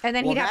years. And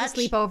then Well, he'd have to that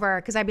sleep over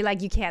because I'd be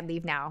like, you can't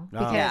leave now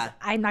because Yeah.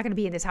 I'm not going to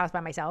be in this house by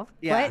myself.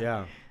 Yeah. What?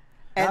 Yeah.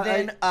 And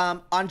then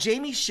on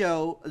Jamie's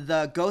show,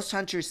 the ghost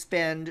hunters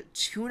spend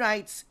 2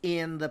 nights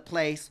in the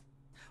place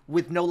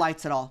with no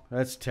lights at all,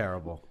 That's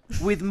terrible.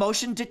 with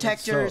motion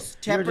detectors, you're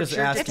just temperature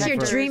asking That's your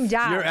detectors. dream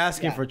job. You're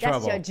asking for That's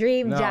trouble. your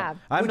dream No, job.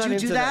 I'm Would not you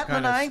into do that,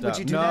 kind Lanai? of Would stuff.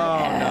 you do no,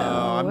 that? No,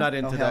 I'm not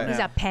into hell that. no. He's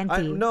a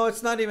panty. No,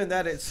 it's not even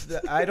that.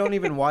 I don't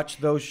even watch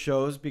those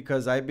shows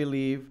because I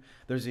believe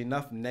there's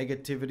enough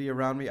negativity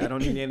around me. I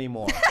don't need any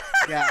more.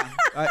 Yeah.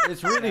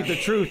 It's really the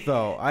truth,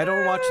 though. I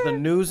don't watch the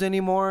news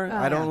anymore. Oh,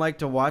 I don't like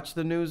to watch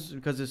the news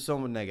because it's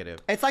so negative.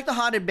 It's like the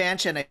Haunted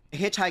Mansion. A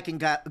hitchhiking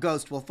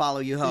ghost will follow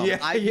you home.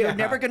 Yeah, You're yeah.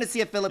 never going to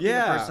see a Filipino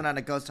Yeah. person on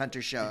a ghost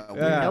hunter show.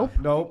 Yeah,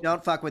 Nope.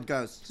 Don't fuck with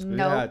ghosts. Yeah,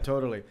 Nope.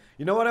 totally.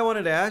 You know what I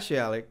wanted to ask you,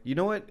 Alec? You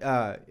know what?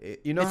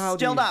 You know It's how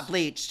still these- not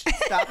bleached.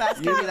 Stop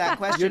asking me that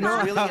question. You know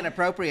It's really how-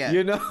 inappropriate.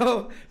 You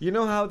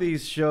know how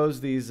these shows,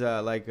 these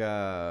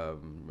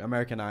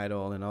American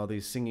Idol and all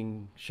these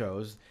singing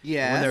shows,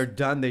 Yes. when they're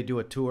done, they do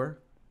a tour.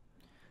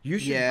 You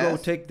should Yes. go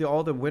take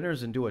all the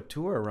winners and do a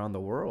tour around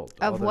the world.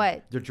 Of All the,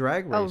 what? The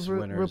Drag Oh, Race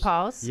winners.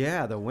 RuPaul's?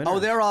 Yeah, the winners. Oh,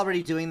 they're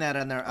already doing that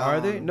on their own. Are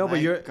they? No, but My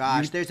you're-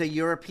 gosh, you- there's a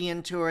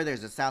European tour.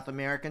 There's a South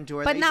American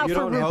tour. But They not do- for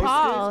don't host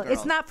RuPaul. these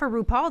It's not for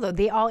RuPaul though.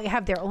 They all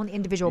have their own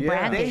individual Yeah.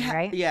 branding,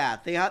 right? Yeah,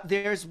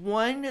 there's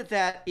one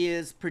that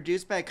is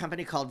produced by a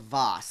company called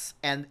Voss,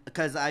 and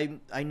because I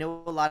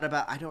know a lot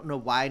about, I don't know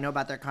why I know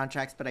about their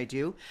contracts, but I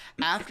do.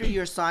 After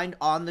you're signed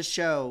on the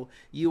show,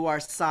 you are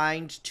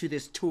signed to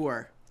this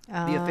tour,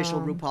 the official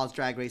RuPaul's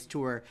Drag Race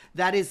tour.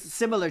 That is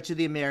similar to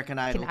the American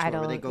Idol tour,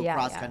 where they go yeah,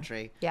 cross yeah.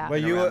 country. Yeah.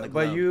 But around the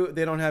globe.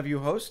 they don't have you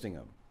hosting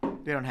them.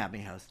 They don't have me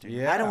hosting.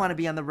 Yeah. I don't want to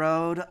be on the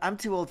road. I'm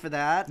too old for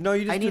that. No,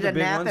 you just I do need the a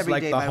big nap ones, every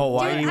like day. the My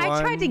Hawaii Dude, wife-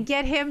 I tried one. to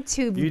get him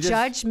to You just-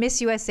 judge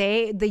Miss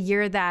USA the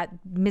year that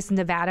Miss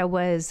Nevada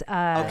was Okay,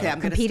 I'm going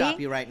to competing. stop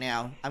you right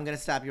now.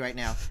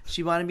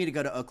 She wanted me to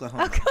go to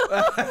Oklahoma.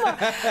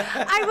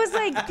 I was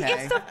like, Okay.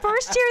 it's the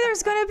first year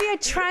there's going to be a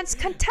trans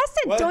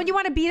contestant. What? Don't you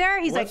want to be there?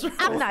 He's What's like,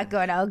 wrong? I'm not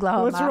going to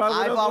Oklahoma. What's wrong?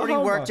 I've already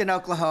Oklahoma. worked in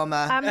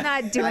Oklahoma. I'm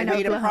not doing I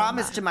made Oklahoma. a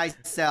promise to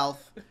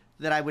myself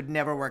that I would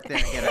never work there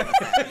again.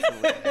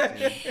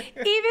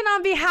 Even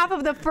on behalf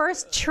of the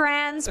first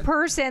trans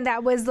person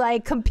that was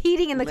like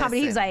competing in the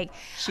company, he was Listen, like,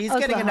 she's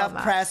getting enough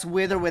Oklahoma. press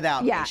with or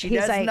without Yeah, me. She he's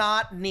does like,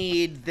 not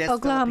need this.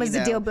 Oklahoma's the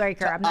Filipino deal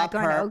breaker. to I'm not up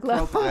going to her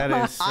Oklahoma. profile.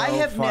 That is so I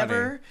have funny.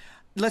 never.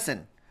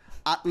 Listen.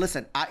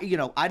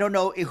 I don't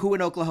know who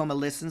in Oklahoma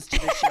listens to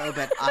this show,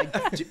 but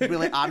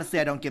really, honestly,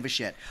 I don't give a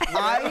shit.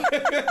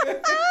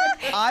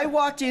 I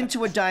walked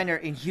into a diner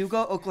in Hugo,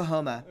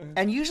 Oklahoma,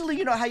 and usually,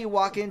 you know how you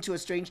walk into a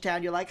strange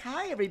town, you're like,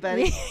 "Hi,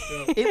 everybody."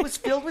 It was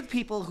filled with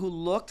people who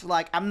looked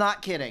like, I'm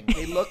not kidding,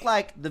 they looked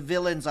like the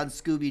villains on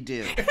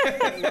Scooby-Doo.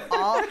 They were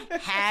all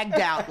hagged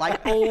out,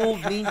 like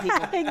old, mean people.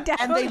 Hagged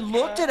out. And they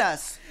looked at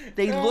us.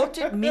 They looked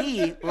at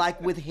me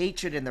like with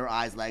hatred in their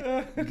eyes, like,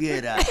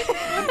 get up.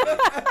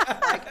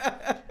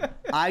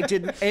 I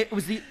didn't. It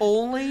was the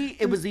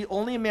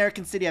only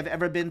American city I've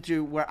ever been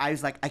through where I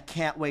was like, I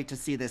can't wait to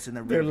see this in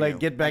the They're review. like,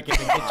 get back in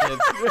the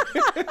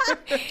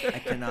kitchen. I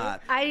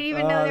cannot. I didn't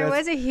even know there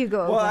was a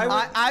Hugo.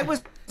 Well, I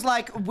was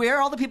like, where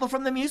are all the people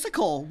from the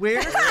musical?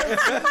 Where's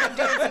the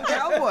Dancing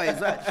Cowboys?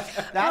 That's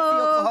the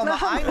Oklahoma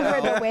I know.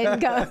 Where the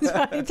wind goes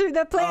running through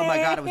the plane. Oh my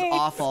God, it was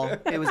awful.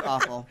 It was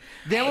awful.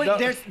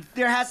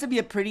 There has to be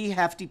a pretty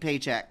hefty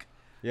paycheck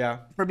Yeah.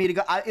 for me to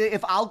go.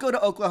 If I'll go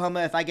to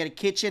Oklahoma, if I get a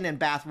kitchen and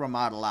bath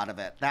remodel out of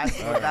it, that's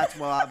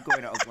why I'm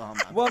going to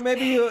Oklahoma. Well,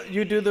 maybe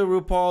you do the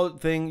RuPaul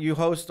thing. You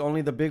host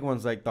only the big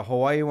ones, like the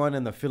Hawaii one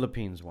and the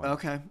Philippines one.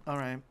 Okay, all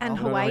right. And I'll-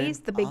 Hawaii's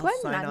the big I'll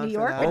one, sign not on New for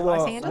York that. or Oh, Los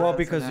well, Angeles. well,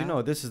 because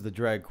that. this is the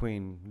drag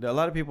queen. A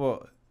lot of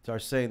people are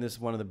saying this is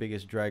one of the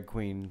biggest drag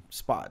queen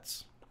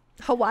spots.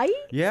 Hawaii?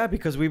 Yeah,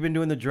 because we've been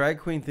doing the drag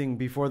queen thing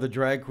before the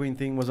drag queen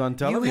thing was on You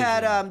television.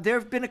 had there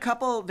have been a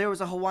couple. There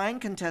was a Hawaiian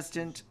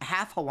contestant,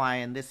 half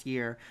Hawaiian this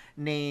year,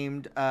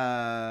 named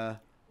Starts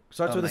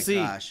oh with a my C.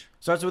 gosh.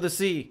 Starts with a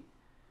C.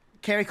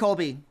 Carrie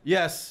Colby.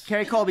 Yes.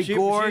 Carrie Colby,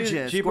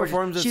 gorgeous. She gorgeous.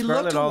 performs at She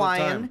Scarlet looked all the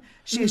Hawaiian. time.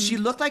 She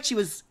looked like she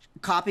was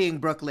copying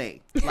Brooke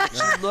Lee. Like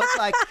she looked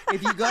like,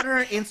 if you go to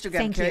her Instagram,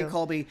 Thank Carrie you.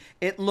 Colby,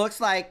 it looks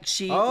like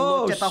she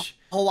Oh, looked at the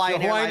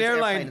Hawaiian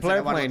Airline and said,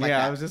 "I wanna plane. look like Yeah,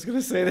 that." I was just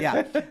gonna say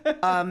that.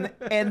 Yeah.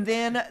 And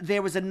then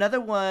there was another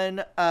one,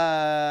 We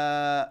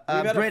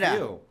got Britta. a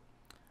few.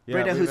 Yeah,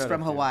 Britta, we've who's got a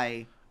from few.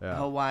 Hawaii. Yeah.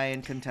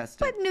 Hawaiian contestant.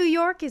 But New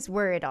York is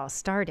where it all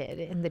started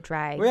in the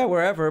drag. Well, yeah,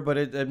 wherever, but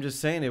I'm just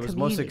saying it was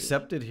most Community.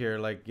 accepted here.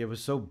 Like, it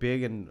was so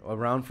big and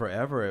around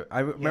forever. I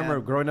remember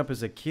Yeah. growing up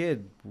as a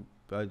kid,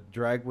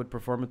 drag would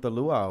perform at the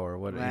luau or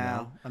what. Wow, You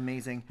know?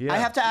 amazing. Yeah. I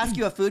have to ask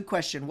you a food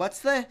question. What's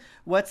the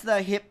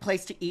hip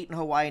place to eat in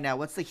Hawaii now?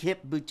 What's the hip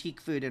boutique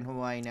food in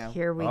Hawaii now?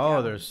 Here we Oh,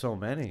 go. there's so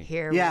many.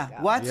 Here Yeah. we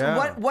go.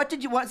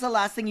 What's the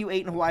last thing you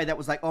ate in Hawaii that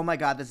was like, oh my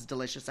God, this is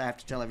delicious. I have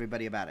to tell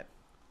everybody about it.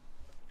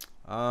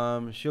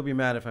 She'll be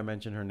mad if I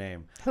mention her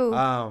name. Who?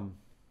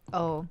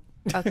 Oh,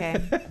 okay.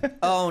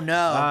 Oh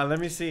no. Let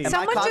me see. Am I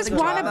Someone just causing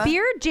won drama?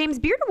 a James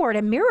Beard Award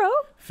at Miro.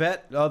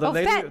 Fett. Oh, the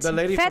lady Fett. from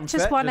Fett Fett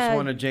just won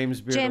a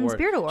James Beard James Award.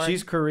 Beard Award.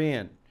 She's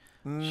Korean.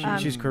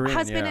 She's Korean.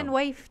 Husband yeah. and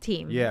wife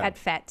team Yeah. at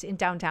FET in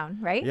downtown,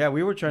 right? Yeah,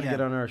 we were trying to Yeah.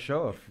 get on our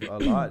show a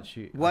lot. A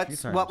few What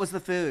times. was the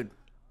food?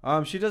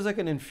 She does like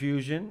an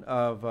infusion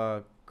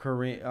of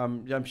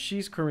Korean.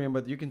 She's Korean,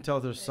 but you can tell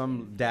there's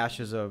some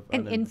dashes of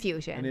An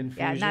infusion. An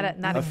Yeah,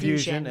 infusion. not a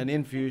fusion. An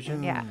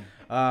infusion. Yeah.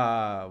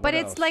 What But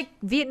it's else? like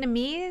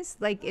Vietnamese,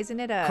 like isn't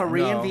it a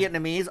Korean, No.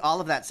 Vietnamese,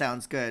 all of that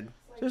sounds good.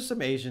 There's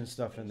some Asian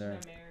stuff in there.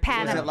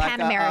 Pan Was it like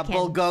Pan American? a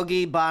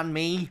bulgogi banh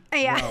mi?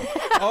 Yeah.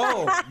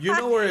 Oh, you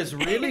know where it's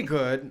really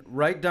good?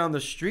 Right down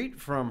the street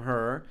from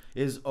her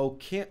is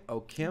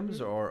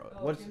Okim's or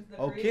what's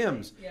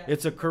Okim's?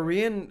 It's a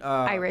Korean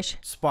Irish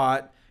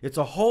spot. It's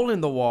a hole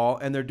in the wall,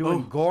 and they're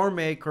doing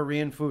gourmet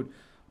Korean food,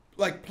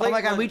 like plate Oh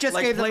my God, we just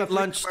like gave them a plate free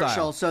lunch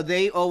commercial, style. so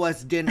they owe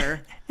us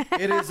dinner.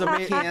 It is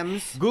amazing.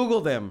 Kim's.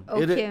 Google them.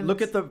 Okim's.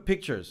 Look at the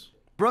pictures.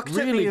 Brooke took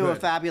Really me to a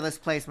good. fabulous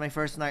place my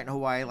first night in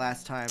Hawaii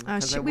last time.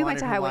 'cause I we went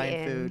to wanted Highway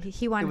Hawaiian Inn. food.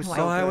 He wanted It was Hawaii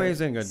Oh, so Highway good.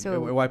 isn't good.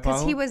 So Waipahu?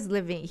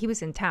 because he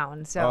was in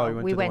town, so Oh, you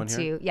went we to the went one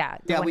to here? the Yeah,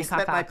 one we in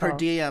spent my per Kaka'ako.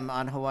 diem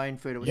on Hawaiian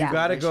food. It was Yeah. You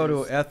got to go to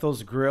delicious.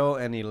 Ethel's Grill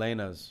and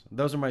Elena's.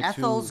 Those are my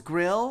Ethel's two.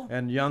 Grill.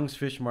 And Young's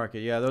Fish Market.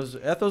 Yeah, those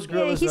Ethel's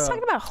Grill Yeah, is he's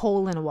talking about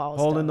hole in the wall.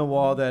 hole stuff. in the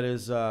wall. That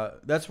is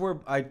that's where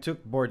I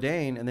took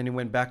Bourdain, and then he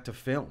went back to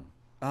film.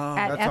 Oh,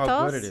 At That's Ethel's?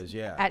 how good it is.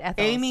 Yeah. At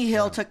Ethel's. Amy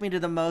Hill took me to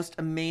the most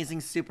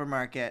amazing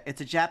supermarket.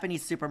 It's a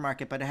Japanese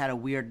supermarket, but it had a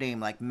weird name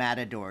like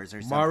Matadors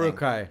or something.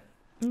 Marukai.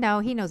 No,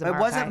 he knows It about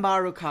wasn't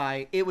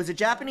Marukai. It was a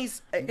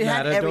Japanese. It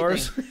had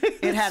Matadors? everything.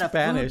 It had a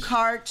Spanish. food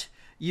cart.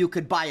 You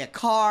could buy a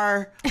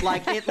car.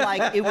 Like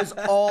it was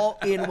all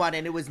in one,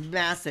 and it was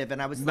massive.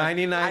 And I was like,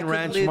 99 I could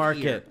Ranch live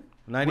Market. here.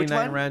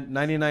 99 one?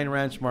 99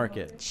 Ranch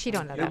Market. She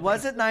don't know that. It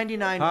wasn't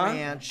 99 Huh?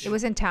 Ranch. It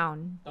was in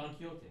town.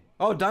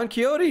 Oh, Don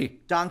Quixote.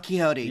 Don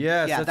Quixote.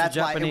 Yes, yeah, that's a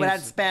why it Japanese- had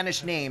a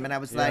Spanish name, and I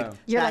was Yeah. like,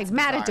 You're that's like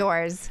bizarre.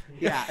 Matadors.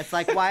 Yeah, it's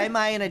like, why am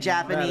I in a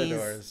Japanese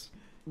Matadors.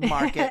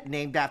 market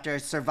named after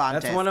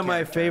Cervantes? That's one of my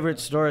character? favorite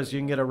stores. You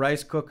can get a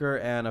rice cooker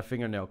and a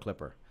fingernail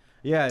clipper.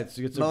 Yeah, it's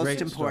a Most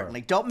great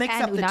importantly, store. don't mix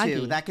And up the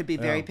two. unagi. That could be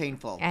very Yeah.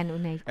 painful. And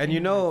unagi. And you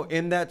know,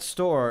 in that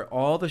store,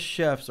 all the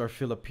chefs are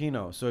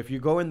Filipino. So if you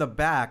go in the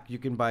back, you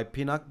can buy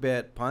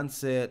pinakbet,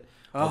 pancit,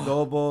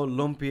 adobo,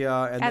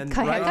 lumpia, and At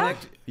then right Kaheka?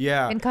 next,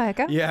 yeah, In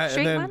Kaheka? yeah,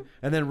 Straight one?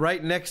 and then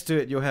right next to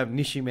it, you'll have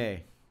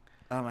nishime.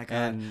 Oh my god!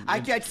 And I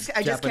just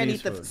can't Japanese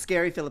eat the food.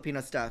 scary Filipino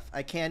stuff.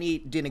 I can't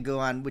eat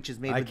dinaguan, which is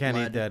made I with can't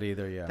blood. eat that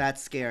either. Yeah,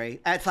 That's scary.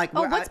 It's like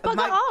Oh, what's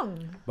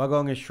bagoong?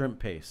 bagong is shrimp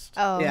paste.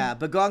 Oh, Yeah,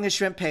 bagong is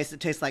shrimp paste. It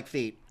tastes like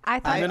feet. I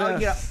thought. You know, my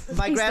Tastes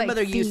like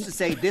grandmother used feet. to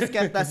say, "This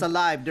kept us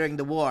alive during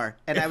the war,"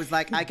 and I was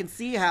like, I can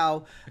see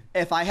how,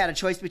 if I had a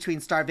choice between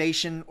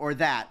starvation or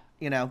that,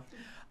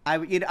 I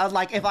would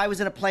like if I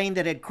was in a plane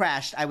that had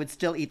crashed, I would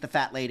still eat the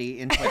fat lady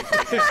in place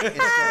instead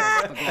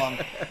of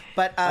bagong.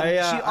 But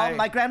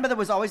my grandmother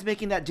was always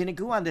making that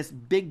dinaguan, this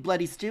big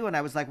bloody stew, and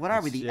I was like, "What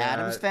are we, the Yeah.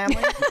 Addams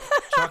family?"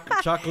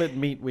 Chocolate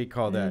meat, we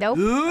call that. Nope.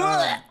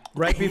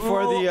 Right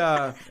before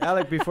the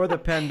Alec, before the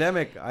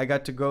pandemic, I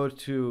got to go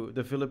to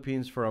the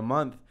Philippines for a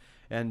month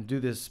and do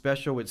this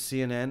special with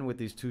CNN with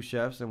these two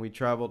chefs, and we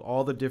traveled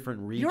all the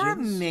different regions. You're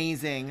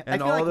amazing. I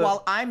And feel like all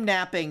while I'm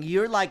napping,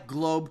 you're like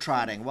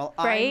globe-trotting. While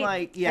Right? I'm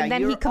like, yeah, And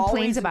then you're he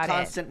complains always about in it.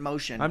 constant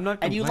motion. I'm not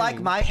And you like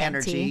complaining. my Panty.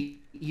 energy.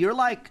 You're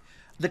like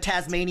the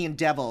Tasmanian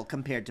devil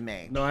compared to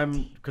me. No,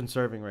 I'm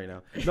conserving right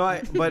now.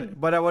 No, but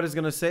what I was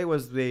gonna say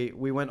was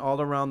we went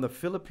all around the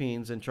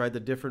Philippines and tried the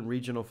different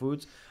regional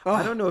foods.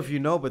 I don't know if you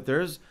know, but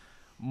there's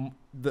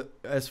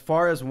as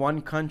far as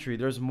one country,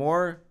 there's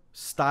more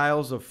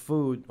styles of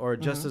food, or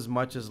just as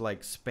much as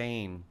like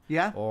Spain,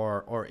 Yeah.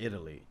 or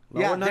Italy.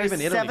 Well, Yeah, not there's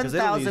even Italy, because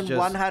Italy is just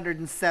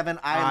 7,107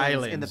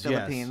 islands in the islands, yes.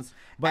 Philippines,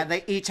 But- and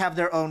they each have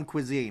their own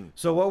cuisine.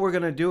 So what we're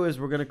gonna do is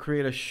we're gonna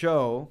create a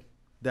show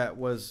that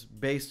was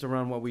based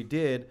around what we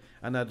did,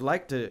 and I'd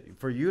like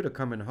for you to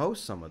come and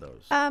host some of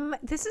those.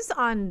 This is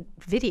on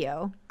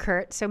video,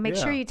 Kurt. So make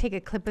sure Yeah. you take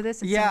a clip of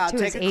this and Yeah, send it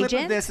to take his a clip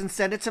agent. of this and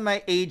send it to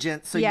my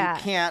agent, so Yeah.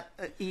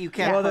 you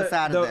can't post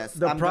out of this.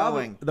 I'm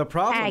going. The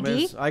problem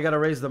Aggie. is I gotta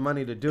raise the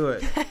money to do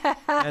it,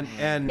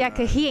 and Yeah,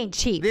 because he ain't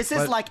cheap. This is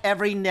But- like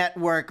every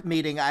network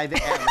meeting I've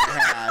ever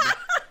had.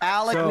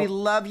 Alec, So, we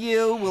love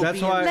you. We'll that's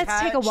be why- in Let's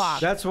take a touch. walk.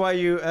 That's why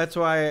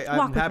I'm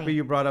Walk with happy me.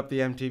 you brought up the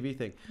MTV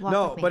thing. Walk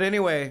No, with me. but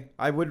anyway,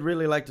 I would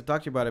really like to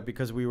talk to you about it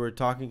because we were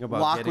talking about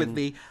Walk getting, with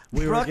me.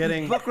 We Brooke, were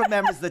getting. Brooke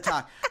remembers the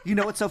talk. You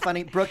know what's so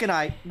funny? Brooke and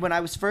I, when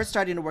I was first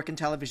starting to work in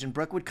television,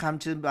 Brooke would come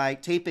to my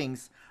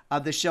tapings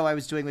of the show I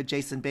was doing with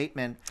Jason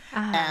Bateman.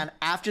 And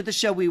after the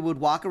show, we would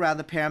walk around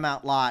the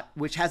Paramount lot,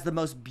 which has the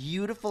most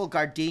beautiful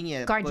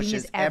gardenia Gardenias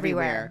bushes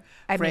everywhere.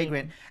 I mean-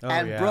 fragrant. Oh,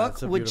 and yeah, Brooke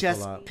it's a would beautiful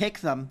just lot. pick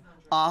them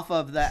off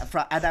of the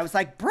front. And I was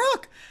like,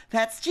 Brooke,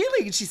 that's Chile.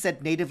 And she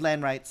said, native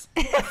land rights.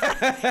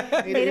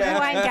 Native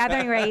Hawaiian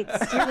gathering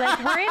rates. You're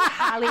like, we're in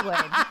Hollywood.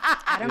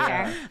 I don't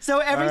care. So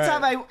every All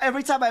right.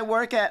 every time I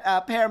work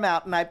at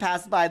Paramount and I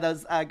pass by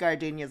those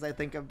gardenias, I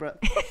think of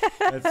Brooke.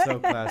 That's so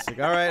classic.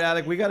 All right,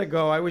 Alec, we gotta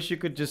go. I wish you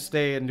could just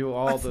stay and do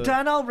all It's the.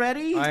 done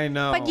already? I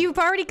know. But you've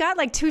already got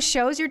like 2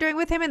 shows you're doing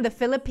with him in the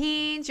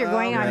Philippines. You're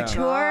going on yeah.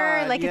 tour.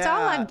 God, Like it's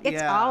all on. It's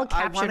yeah. all I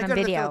captured wanna on go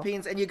to the video.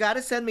 Philippines, and you got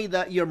to send me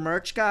your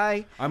merch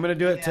guy I'm gonna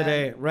do it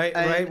today. Right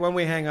and- when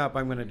we hang up,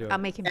 I'm gonna do it. I'll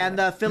make him. and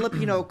do it. the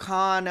Filipino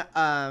con.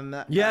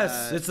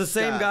 Yes, it's the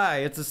same stuff. guy.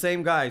 It's the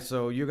same guy.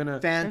 So you're gonna.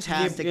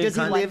 Fantastic. In Does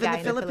he con- live in One the guy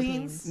in the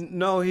Philippines?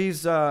 No,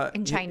 he's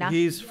In China?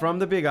 He's from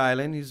the Big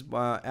Island. He's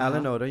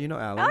Alan Oda. You know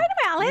Alan. Oh, I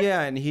know Alan.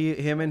 Yeah, and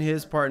him and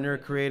his partner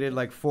created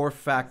like 4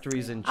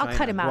 factories in China. I'll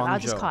cut him out. I'll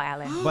just Guangzhou. call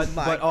Alan. But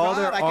My but all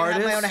God, their I can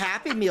artists. have my own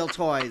Happy Meal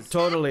toys.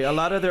 Totally, a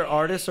lot of their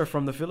artists are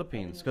from the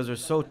Philippines because they're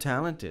so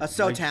talented.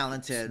 So Like,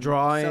 talented.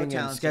 drawing So and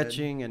talented.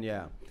 sketching and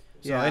yeah.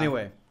 So Yeah.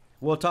 anyway,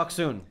 we'll talk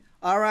soon.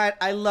 All right,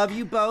 I love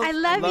you both. I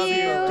love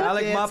you.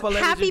 Alec Kids. Mapa, ladies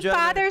Happy and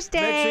gentlemen. Father's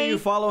Make sure Day. you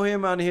follow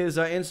him on his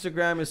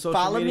Instagram, his social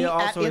Follow media, me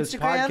also at his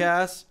Instagram,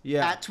 podcast.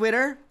 Yeah. At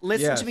Twitter.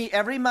 Listen Yes. to me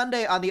every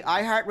Monday on the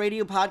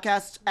iHeartRadio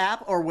podcast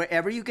app or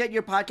wherever you get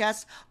your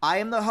podcasts. I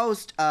am the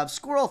host of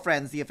Squirrel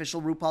Friends, the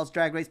official RuPaul's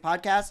Drag Race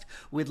podcast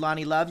with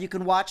Lonnie Love. You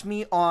can watch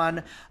me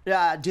on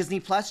Disney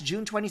Plus,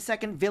 June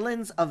 22nd,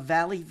 Villains of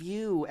Valley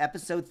View,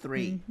 episode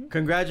 3.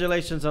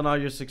 Congratulations on all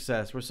your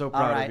success. We're so All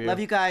proud right, of you.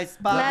 love you guys.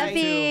 Bye. Love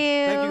you.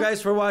 Thank you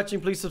guys for watching.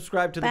 Please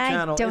subscribe to the Bye.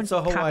 channel. Don't It's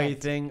a Hawaii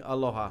comment. thing.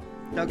 Aloha.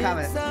 No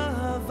comment. It's a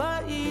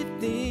Hawaii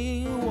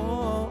thing.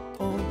 Whoa.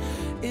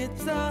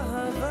 It's a